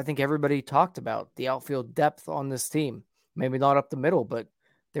I think everybody talked about the outfield depth on this team. Maybe not up the middle, but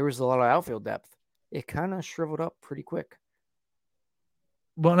there was a lot of outfield depth. It kind of shriveled up pretty quick.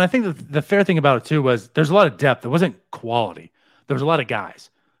 Well, and I think the fair thing about it too was there's a lot of depth. It wasn't quality. There was a lot of guys.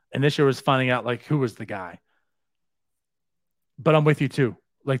 And this year was finding out like who was the guy. But I'm with you too.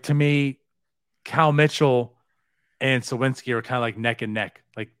 Like to me, Cal Mitchell and Sawinski are kind of like neck and neck.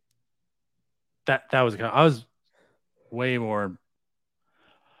 Like that was I was way more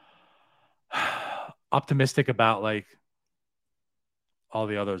optimistic about like all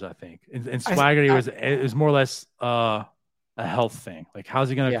the others, I think. And Swaggerty it was more or less a health thing. Like, how's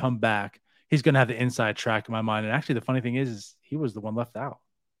he going to come back? He's going to have the inside track in my mind. And actually, the funny thing is he was the one left out.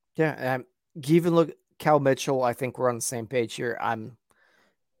 Yeah. You even look Cal Mitchell. I think we're on the same page here. I'm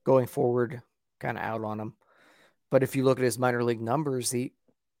going forward, kind of out on him. But if you look at his minor league numbers, the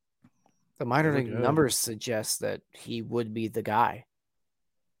minor league numbers suggest that he would be the guy.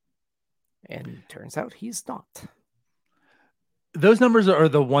 And turns out he's not. Those numbers are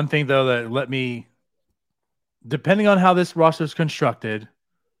the one thing, though, that let me, depending on how this roster is constructed,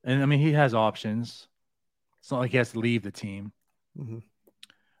 and I mean, he has options. It's not like he has to leave the team. Mm-hmm.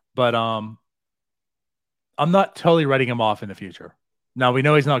 But I'm not totally writing him off in the future. Now, we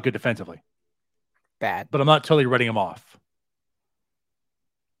know he's not good defensively. Bad. But I'm not totally writing him off.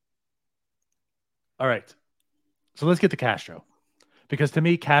 All right. So let's get to Castro. Because to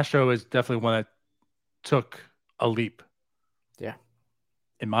me, Castro is definitely one that took a leap. Yeah.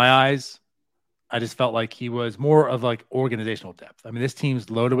 In my eyes, I just felt like he was more of like organizational depth. I mean, this team's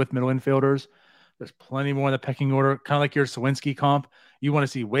loaded with middle infielders. There's plenty more in the pecking order, kind of like your Sawinski comp. You want to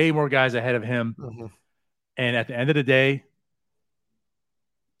see way more guys ahead of him. Mm-hmm. And at the end of the day,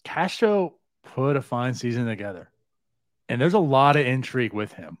 Castro put a fine season together. And there's a lot of intrigue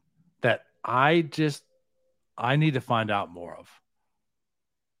with him that I need to find out more of.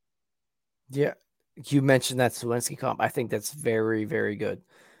 Yeah. You mentioned that Sawinski comp. I think that's very, very good.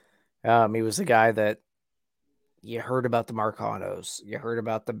 He was a guy that you heard about the Marcanos, you heard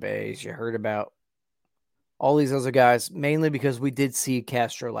about the Bays, you heard about all these other guys, mainly because we did see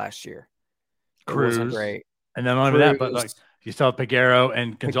Castro last year. Cruz. It wasn't great. And then not only that, but like you saw Peguero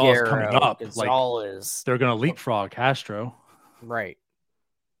and Gonzalez coming up. Gonzalez. Like they're going to leapfrog Castro. Right.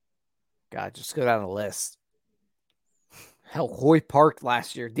 God, just go down the list. Hell, Hoy Park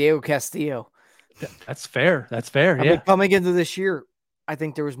last year, Diego Castillo. That's fair. That's fair. I mean, coming into this year, I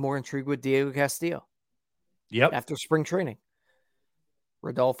think there was more intrigue with Diego Castillo. Yep. After spring training.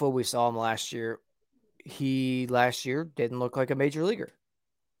 Rodolfo, we saw him last year. He last year didn't look like a major leaguer.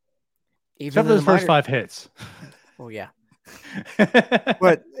 Except for those first 5 hits. Oh, yeah.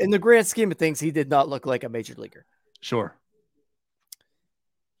 But in the grand scheme of things, he did not look like a major leaguer. Sure.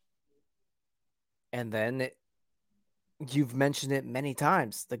 And then you've mentioned it many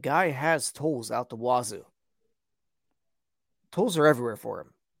times. The guy has tools out the wazoo. Tools are everywhere for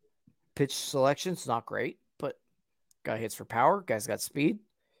him. Pitch selection's not great, but guy hits for power. Guy's got speed.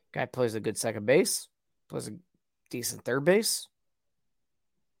 Guy plays a good second base. Plays a decent third base.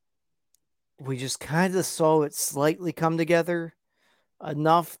 We just kind of saw it slightly come together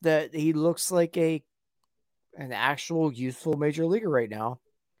enough that he looks like an actual useful major leaguer right now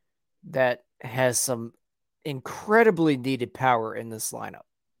that has some incredibly needed power in this lineup.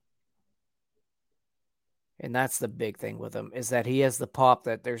 And that's the big thing with him, is that he has the pop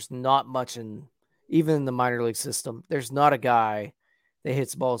that there's not much even in the minor league system. There's not a guy that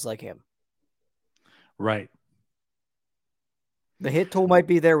hits balls like him. Right. The hit tool might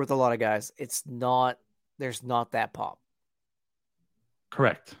be there with a lot of guys. There's not that pop.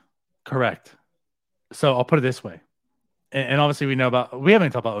 Correct. So I'll put it this way. And obviously we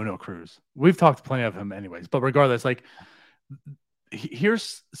haven't talked about O'Neal Cruz. We've talked plenty of him anyways, but regardless, like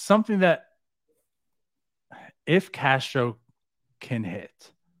here's something that if Castro can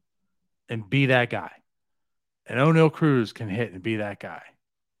hit and be that guy, and O'Neal Cruz can hit and be that guy,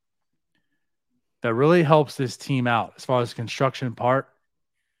 that really helps this team out as far as the construction part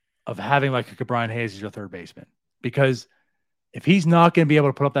of having like a Brian Hayes as your third baseman. Because if he's not going to be able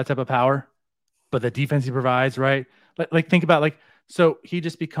to put up that type of power, but the defense he provides, right? Like think about so he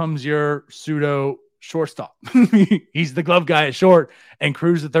just becomes your pseudo shortstop. He's the glove guy at short and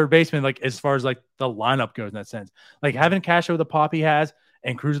Cruz the third baseman, like as far as like the lineup goes in that sense. Like having Castro the pop he has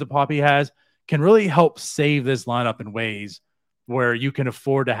and Cruz the pop he has can really help save this lineup in ways where you can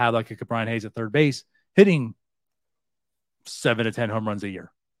afford to have like a Brian Hayes at third base hitting 7 to 10 home runs a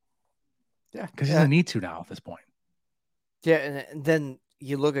year. Yeah. Because he doesn't need to now at this point. Yeah. And then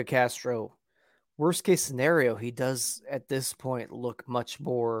you look at Castro, worst case scenario, he does at this point look much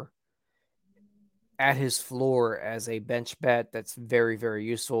more at his floor as a bench bat that's very, very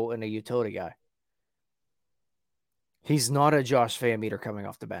useful and a utility guy. He's not a Josh Van Meter coming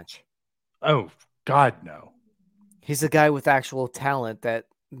off the bench. Oh, God, no. He's a guy with actual talent that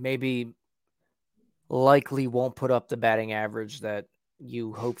maybe likely won't put up the batting average that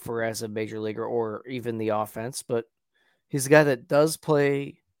you hope for as a major leaguer or even the offense, but he's a guy that does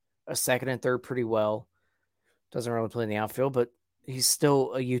play a second and third pretty well. Doesn't really play in the outfield, but he's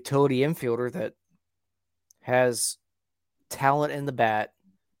still a utility infielder that has talent in the bat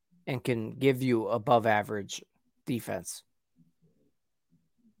and can give you above average defense.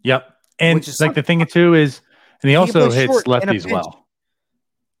 Yep. And like the thing too is, and he also hits lefties well.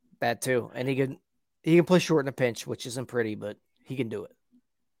 That too. And he can play short in a pinch, which isn't pretty, but he can do it.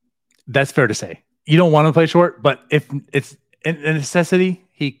 That's fair to say. You don't want to play short, but if it's a necessity,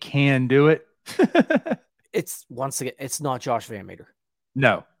 he can do it. It's once again, it's not Josh Van Meter.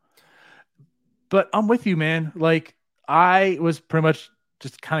 No. But I'm with you, man. Like I was pretty much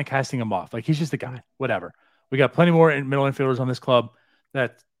just kind of casting him off. Like he's just a guy, whatever. We got plenty more middle infielders on this club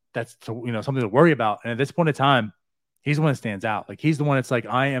that's something to worry about. And at this point in time, he's the one that stands out. Like he's the one that's like,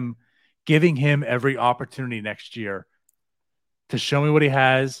 I am giving him every opportunity next year to show me what he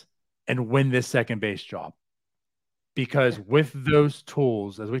has and win this second base job. Because with those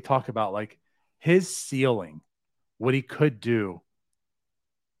tools, as we talk about, like his ceiling, what he could do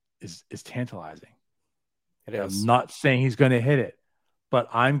is tantalizing. It is. I'm not saying he's going to hit it, but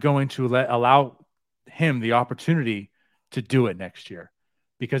I'm going to allow him the opportunity to do it next year.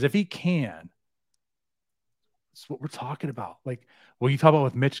 Because if he can, that's what we're talking about. Like what you talk about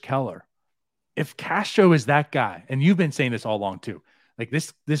with Mitch Keller. If Castro is that guy, and you've been saying this all along too, like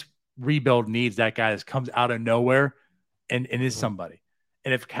this rebuild needs that guy that comes out of nowhere and is somebody.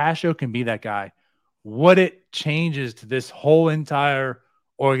 And if Castro can be that guy, what it changes to this whole entire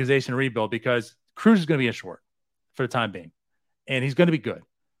organization rebuild, because Cruz is going to be a short for the time being, and he's going to be good.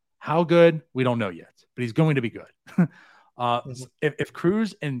 How good, we don't know yet, but he's going to be good. If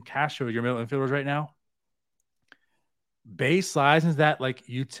Cruz and Castro are your middle infielders right now, Bae slides into that like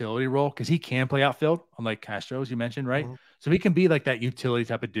utility role because he can play outfield, unlike Castro, as you mentioned, right? Mm-hmm. So he can be like that utility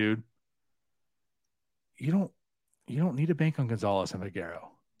type of dude. You don't need to bank on Gonzalez and Figueroa,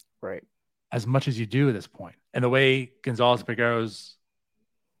 right? As much as you do at this point. And the way Gonzalez and Figueroa's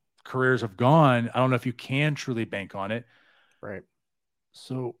careers have gone, I don't know if you can truly bank on it, right?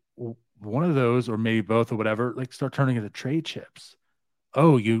 So one of those, or maybe both, or whatever, like start turning into trade chips.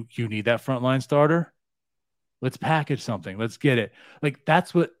 Oh, you need that frontline starter? Let's package something. Let's get it. Like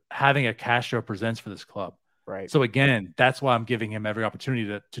that's what having a Castro presents for this club. Right. So again, that's why I'm giving him every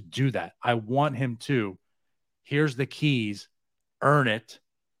opportunity to do that. I want him to, here's the keys, earn it,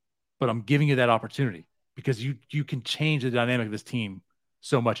 but I'm giving you that opportunity because you can change the dynamic of this team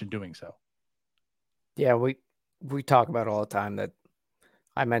so much in doing so. Yeah, we talk about it all the time that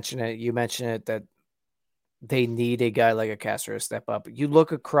I mention it, you mention it, that they need a guy like a Castro to step up. You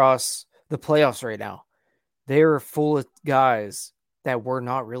look across the playoffs right now, they are full of guys that were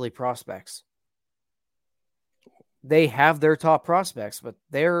not really prospects. They have their top prospects, but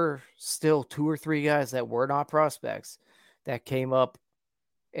there are still 2 or 3 guys that were not prospects that came up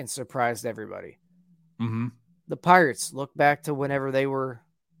and surprised everybody. Mm-hmm. The Pirates, look back to whenever they were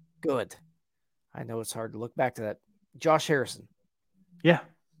good. I know it's hard to look back to that. Josh Harrison. Yeah.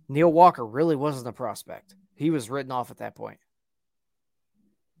 Neil Walker really wasn't a prospect. He was written off at that point.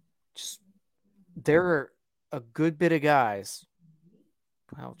 Just there are a good bit of guys.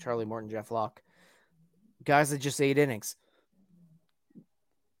 Well, Charlie Morton, Jeff Locke, guys that just 8 innings.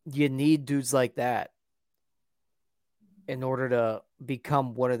 You need dudes like that in order to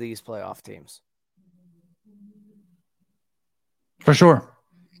become one of these playoff teams. For sure.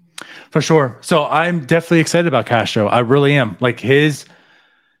 For sure. So I'm definitely excited about Castro. I really am. Like his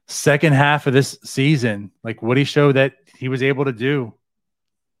second half of this season, like what he showed that he was able to do,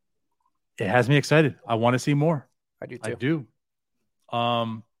 it has me excited. I want to see more. I do too. I do.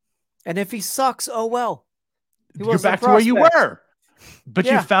 And if he sucks, oh well. You're back to where you were. But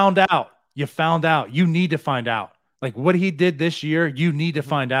you found out. You found out. You need to find out. Like what he did this year, you need to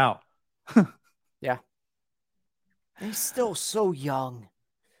find out. Yeah. He's still so young.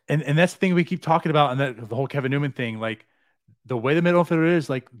 And that's the thing we keep talking about, and the whole Kevin Newman thing. Like the way the middle infielder is,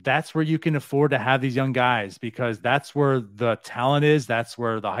 like that's where you can afford to have these young guys because that's where the talent is. That's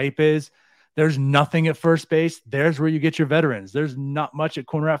where the hype is. There's nothing at first base. There's where you get your veterans. There's not much at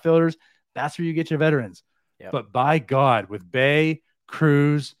corner outfielders. That's where you get your veterans. Yep. But by God, with Bay,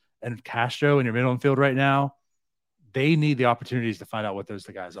 Cruz, and Castro in your middle infield right now, they need the opportunities to find out what those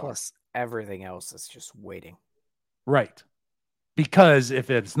guys are. Plus, everything else is just waiting. Right. Because if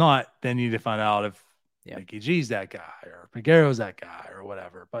it's not, then you need to find out if Mickey G's that guy or Peguero's that guy or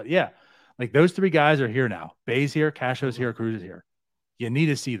whatever. But yeah, like those 3 guys are here now. Bay's here, Castro's here, Cruz is here. You need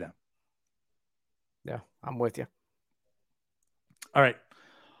to see them. Yeah, I'm with you. All right.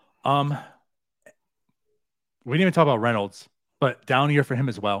 We didn't even talk about Reynolds, but down year for him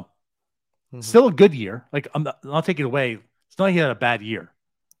as well. Mm-hmm. Still a good year. Like I'll take it away. It's not like he had a bad year,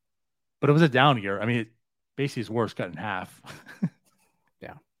 but it was a down year. I mean, basically his worst cut in half.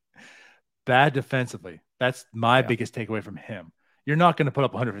 Yeah. Bad defensively. That's my biggest takeaway from him. You're not going to put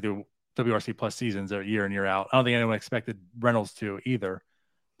up 150 WRC plus seasons year in, year out. I don't think anyone expected Reynolds to either.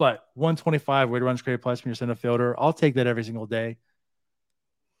 But 125 weighted runs created plus from your center fielder. I'll take that every single day.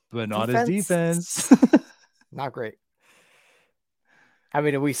 But not his defense. Not great. I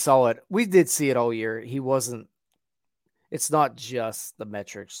mean, we saw it. We did see it all year. He wasn't. It's not just the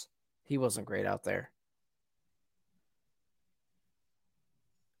metrics. He wasn't great out there.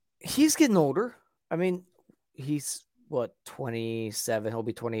 He's getting older. I mean, he's 27? He'll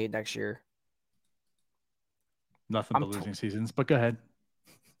be 28 next year. Nothing but losing seasons, but go ahead.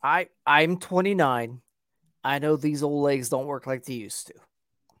 I'm 29. I know these old legs don't work like they used to.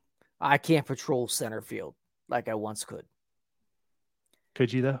 I can't patrol center field like I once could.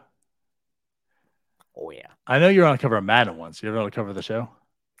 Could you, though? Oh, yeah. I know you were on the cover of Madden once. You ever on the cover of the show?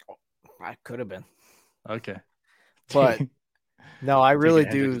 I could have been. Okay. But, no, I really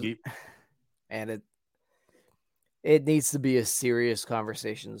do. And it needs to be a serious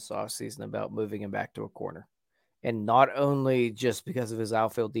conversation this offseason about moving him back to a corner. And not only just because of his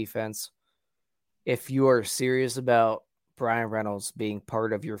outfield defense. If you are serious about Brian Reynolds being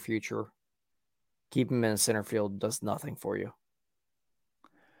part of your future, keep him in center field does nothing for you.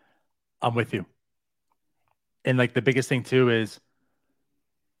 I'm with you. And like the biggest thing too is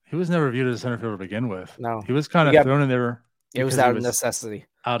he was never viewed as a center fielder to begin with. No. He was kind of thrown in there. It was out of necessity.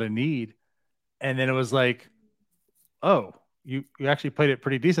 Out of need. And then it was like, oh, you actually played it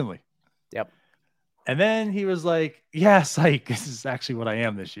pretty decently. Yep. And then he was like, yeah, psych, this is actually what I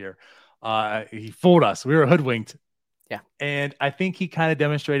am this year. He fooled us. We were hoodwinked. Yeah. And I think he kind of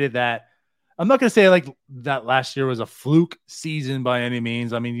demonstrated that. I'm not going to say like that last year was a fluke season by any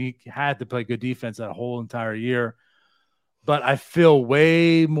means. I mean, he had to play good defense that whole entire year. But I feel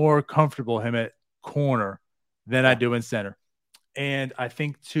way more comfortable him at corner than I do in center. And I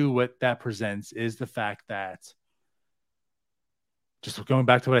think, too, what that presents is the fact that, just going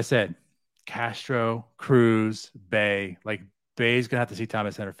back to what I said, Castro, Cruz, Bay, like Bay's going to have to see time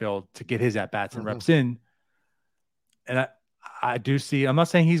at center field to get his at-bats and reps in. And I do see, I'm not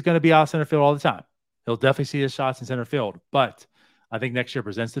saying he's going to be out center field all the time. He'll definitely see his shots in center field. But I think next year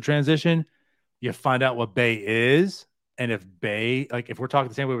presents the transition. You find out what Bay is. And if Bay, like if we're talking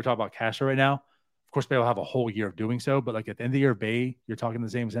the same way we're talking about Castro right now, of course, Bay will have a whole year of doing so. But like at the end of the year, Bay, you're talking the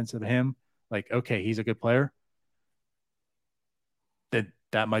same sense of him. Like, okay, he's a good player.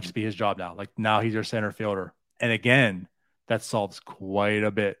 That might just be his job now. Like now he's your center fielder. And again, that solves quite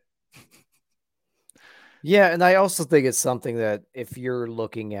a bit. Yeah, and I also think it's something that if you're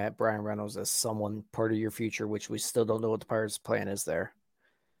looking at Brian Reynolds as someone part of your future, which we still don't know what the Pirates' plan is there.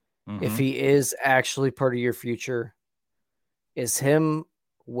 Mm-hmm. If he is actually part of your future, is him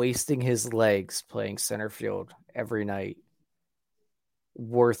wasting his legs playing center field every night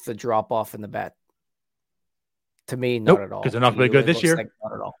worth the drop off in the bat? To me, not at all. Because they're not very good this year. Like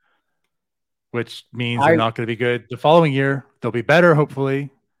not at all. which means they're not going to be good the following year. They'll be better, hopefully,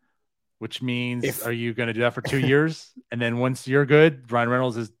 which means are you going to do that for 2 years? And then once you're good, Ryan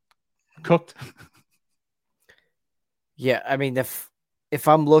Reynolds is cooked. Yeah, I mean, if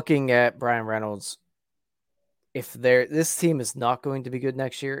I'm looking at Brian Reynolds, if this team is not going to be good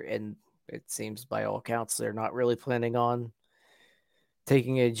next year, and it seems by all accounts they're not really planning on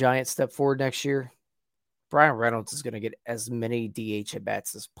taking a giant step forward next year, Brian Reynolds is going to get as many DH at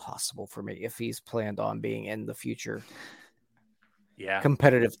bats as possible for me if he's planned on being in the future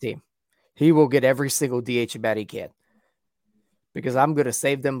competitive team. He will get every single DH at bat he can because I'm going to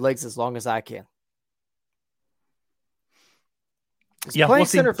save them legs as long as I can. Playing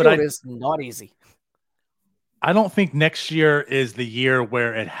center field is not easy. I don't think next year is the year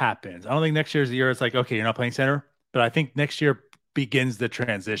where it happens. I don't think next year is the year it's like, okay, you're not playing center. But I think next year begins the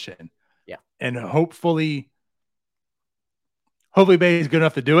transition. Yeah. And hopefully Bay is good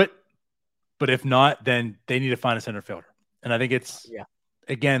enough to do it. But if not, then they need to find a center fielder. And I think it's,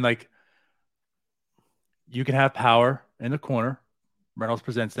 again, like you can have power in the corner. Reynolds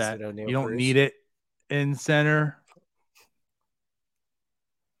presents that. You don't need it in center.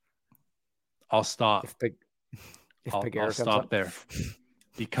 I'll stop. I'll stop there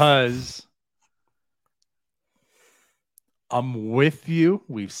because I'm with you.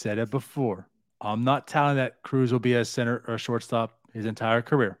 We've said it before. I'm not telling that Cruz will be a center or a shortstop his entire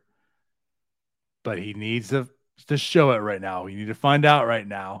career, but he needs to show it right now. You need to find out right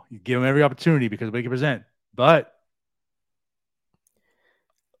now. You give him every opportunity because we can present. But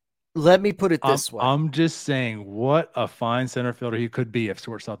let me put it this way. I'm just saying what a fine center fielder he could be if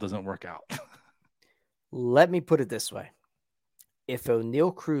shortstop doesn't work out. Let me put it this way. If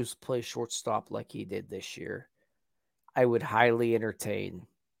O'Neal Cruz plays shortstop like he did this year, I would highly entertain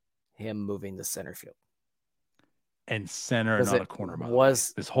him moving to center field. And center, not a corner.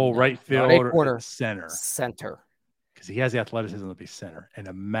 This whole right field corner, center. Because he has the athleticism to be center. And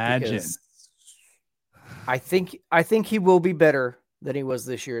imagine. I think he will be better than he was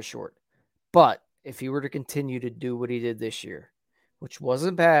this year at short. But if he were to continue to do what he did this year, which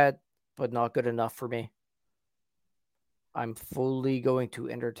wasn't bad, but not good enough for me, I'm fully going to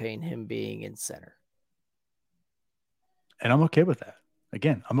entertain him being in center. And I'm okay with that.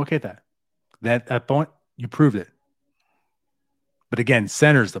 Again, I'm okay with that. At that point, you proved it. But again,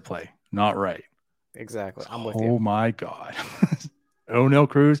 center's the play, not right. Exactly. I'm with you. Oh my God. O'Neal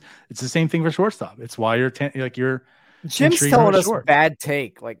Cruz. It's the same thing for shortstop. It's why you're Jim's telling us bad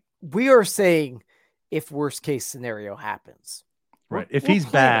take. Like we are saying if worst case scenario happens. Right. If he's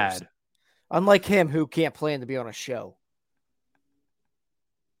bad. Unlike him who can't plan to be on a show.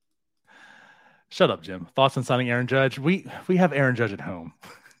 Shut up, Jim. Thoughts on signing Aaron Judge? We have Aaron Judge at home.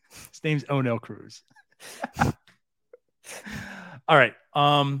 His name's O'Neal Cruz. All right.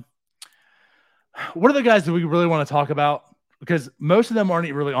 What are the guys that we really want to talk about? Because most of them aren't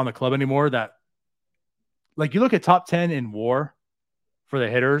really on the club anymore. That, like, you look at top 10 in WAR for the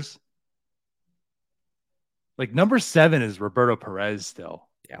hitters. Like, number 7 is Roberto Perez still.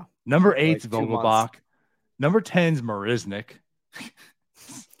 Yeah. Number 8 is Vogelbach. Number 10 is Marisnik.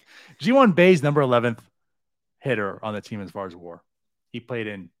 G1 Bay's number 11th hitter on the team as far as WAR. He played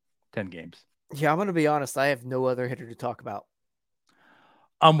in 10 games. Yeah, I'm going to be honest. I have no other hitter to talk about.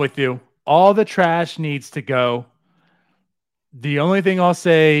 I'm with you. All the trash needs to go. The only thing I'll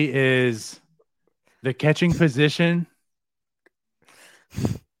say is the catching position.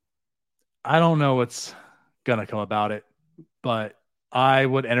 I don't know what's going to come about it, but I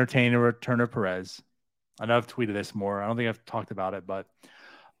would entertain a return of Perez. I know I've tweeted this more. I don't think I've talked about it, but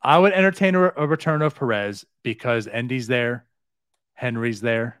I would entertain a return of Perez because Endy's there. Henry's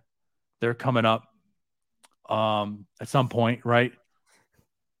there. They're coming up at some point, right?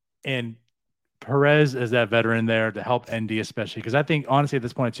 And Perez is that veteran there to help Endy, especially because I think, honestly, at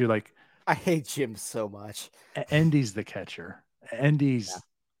this point, too, like I hate Jim so much. Endy's the catcher.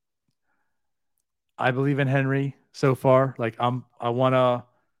 I believe in Henry so far. Like I want to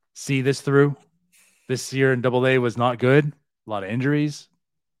see this through. This year in AA was not good. A lot of injuries.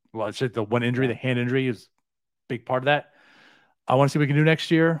 Well, I said the one injury, the hand injury, is a big part of that. I want to see what we can do next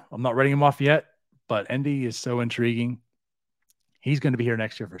year. I'm not writing him off yet, but Endy is so intriguing. He's going to be here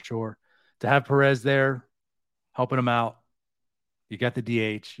next year for sure. To have Perez there, helping him out. You got the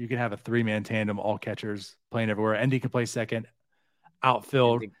DH. You can have a 3-man tandem, all catchers playing everywhere. Endy can play second.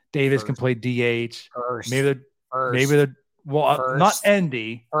 Outfield. Davis can play DH. Not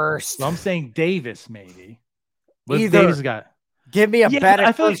Endy. First. So I'm saying Davis maybe. Either. Davis got. Give me a bet.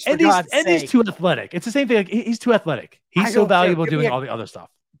 I feel like Endy's too athletic. It's the same thing. Like, he's too athletic. He's so valuable doing all the other stuff.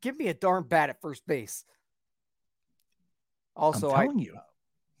 Give me a darn bat at first base. Also, I'm telling you.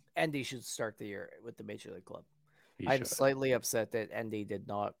 ND should start the year with the Major League Club. He I'm should. slightly upset that ND did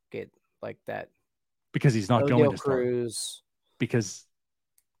not get like that. Because he's not going to start. Cruz. Because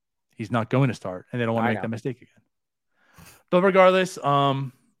he's not going to start, and they don't want to make know. that mistake again. But regardless,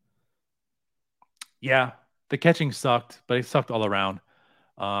 yeah, the catching sucked, but it sucked all around.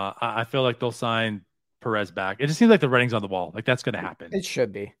 I feel like they'll sign Perez back. It just seems like the writing's on the wall. Like that's going to happen. It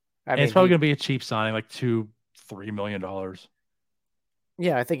should be. I mean, it's probably going to be a cheap signing, like $2-3 million.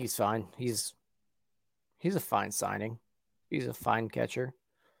 Yeah, I think he's fine. He's a fine signing. He's a fine catcher.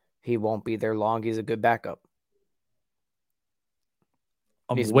 He won't be there long. He's a good backup.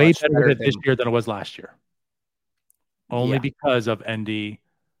 I'm way better this year than it was last year. Only because of ND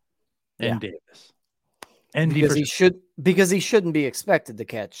and Davis. ND because he shouldn't be expected to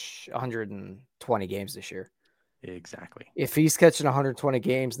catch 120 games this year. Exactly. If he's catching 120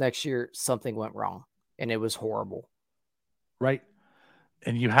 games next year, something went wrong, and it was horrible. Right.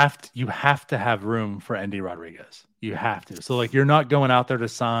 And you have to have room for ND Rodriguez. You have to. So like you're not going out there to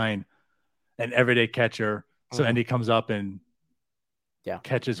sign an everyday catcher. So ND comes up and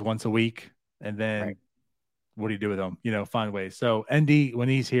catches once a week, and then what do you do with him? Find ways. So ND, when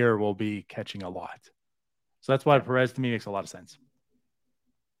he's here, will be catching a lot. So that's why Perez to me makes a lot of sense.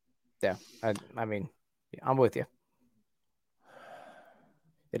 Yeah, I mean, I'm with you.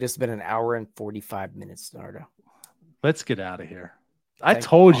 It has been an hour and 45 minutes, Nardo. Let's get out of here. I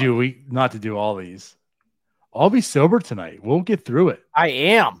told you not to do all these. I'll be sober tonight. We'll get through it. I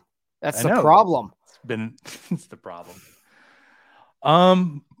am. That's the problem. It's the problem.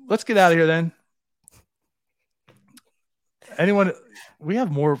 Let's get out of here then. Anyone? We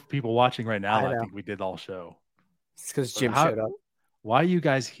have more people watching right now. I think we did all show. It's because Jim showed up. Why are you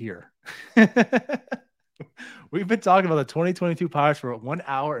guys here? We've been talking about the 2022 Pirates for 1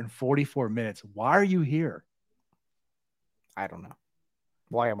 hour and 44 minutes. Why are you here? I don't know.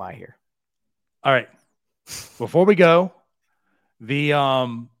 Why am I here? All right. Before we go, the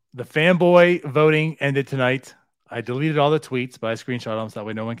fanboy voting ended tonight. I deleted all the tweets, but I screenshot them so that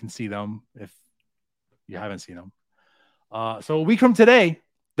way no one can see them if you haven't seen them. So a week from today,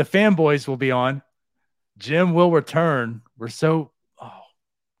 the fanboys will be on. Jim will return. We're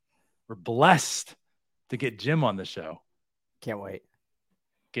blessed to get Jim on the show. Can't wait.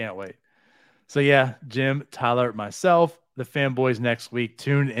 So yeah, Jim, Tyler, myself, the fanboys next week.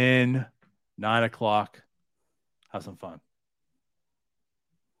 Tune in 9:00. Have some fun.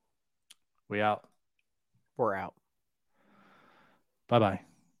 We out. We're out. Bye-bye.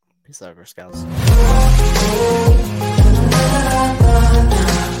 Peace out, Scouts.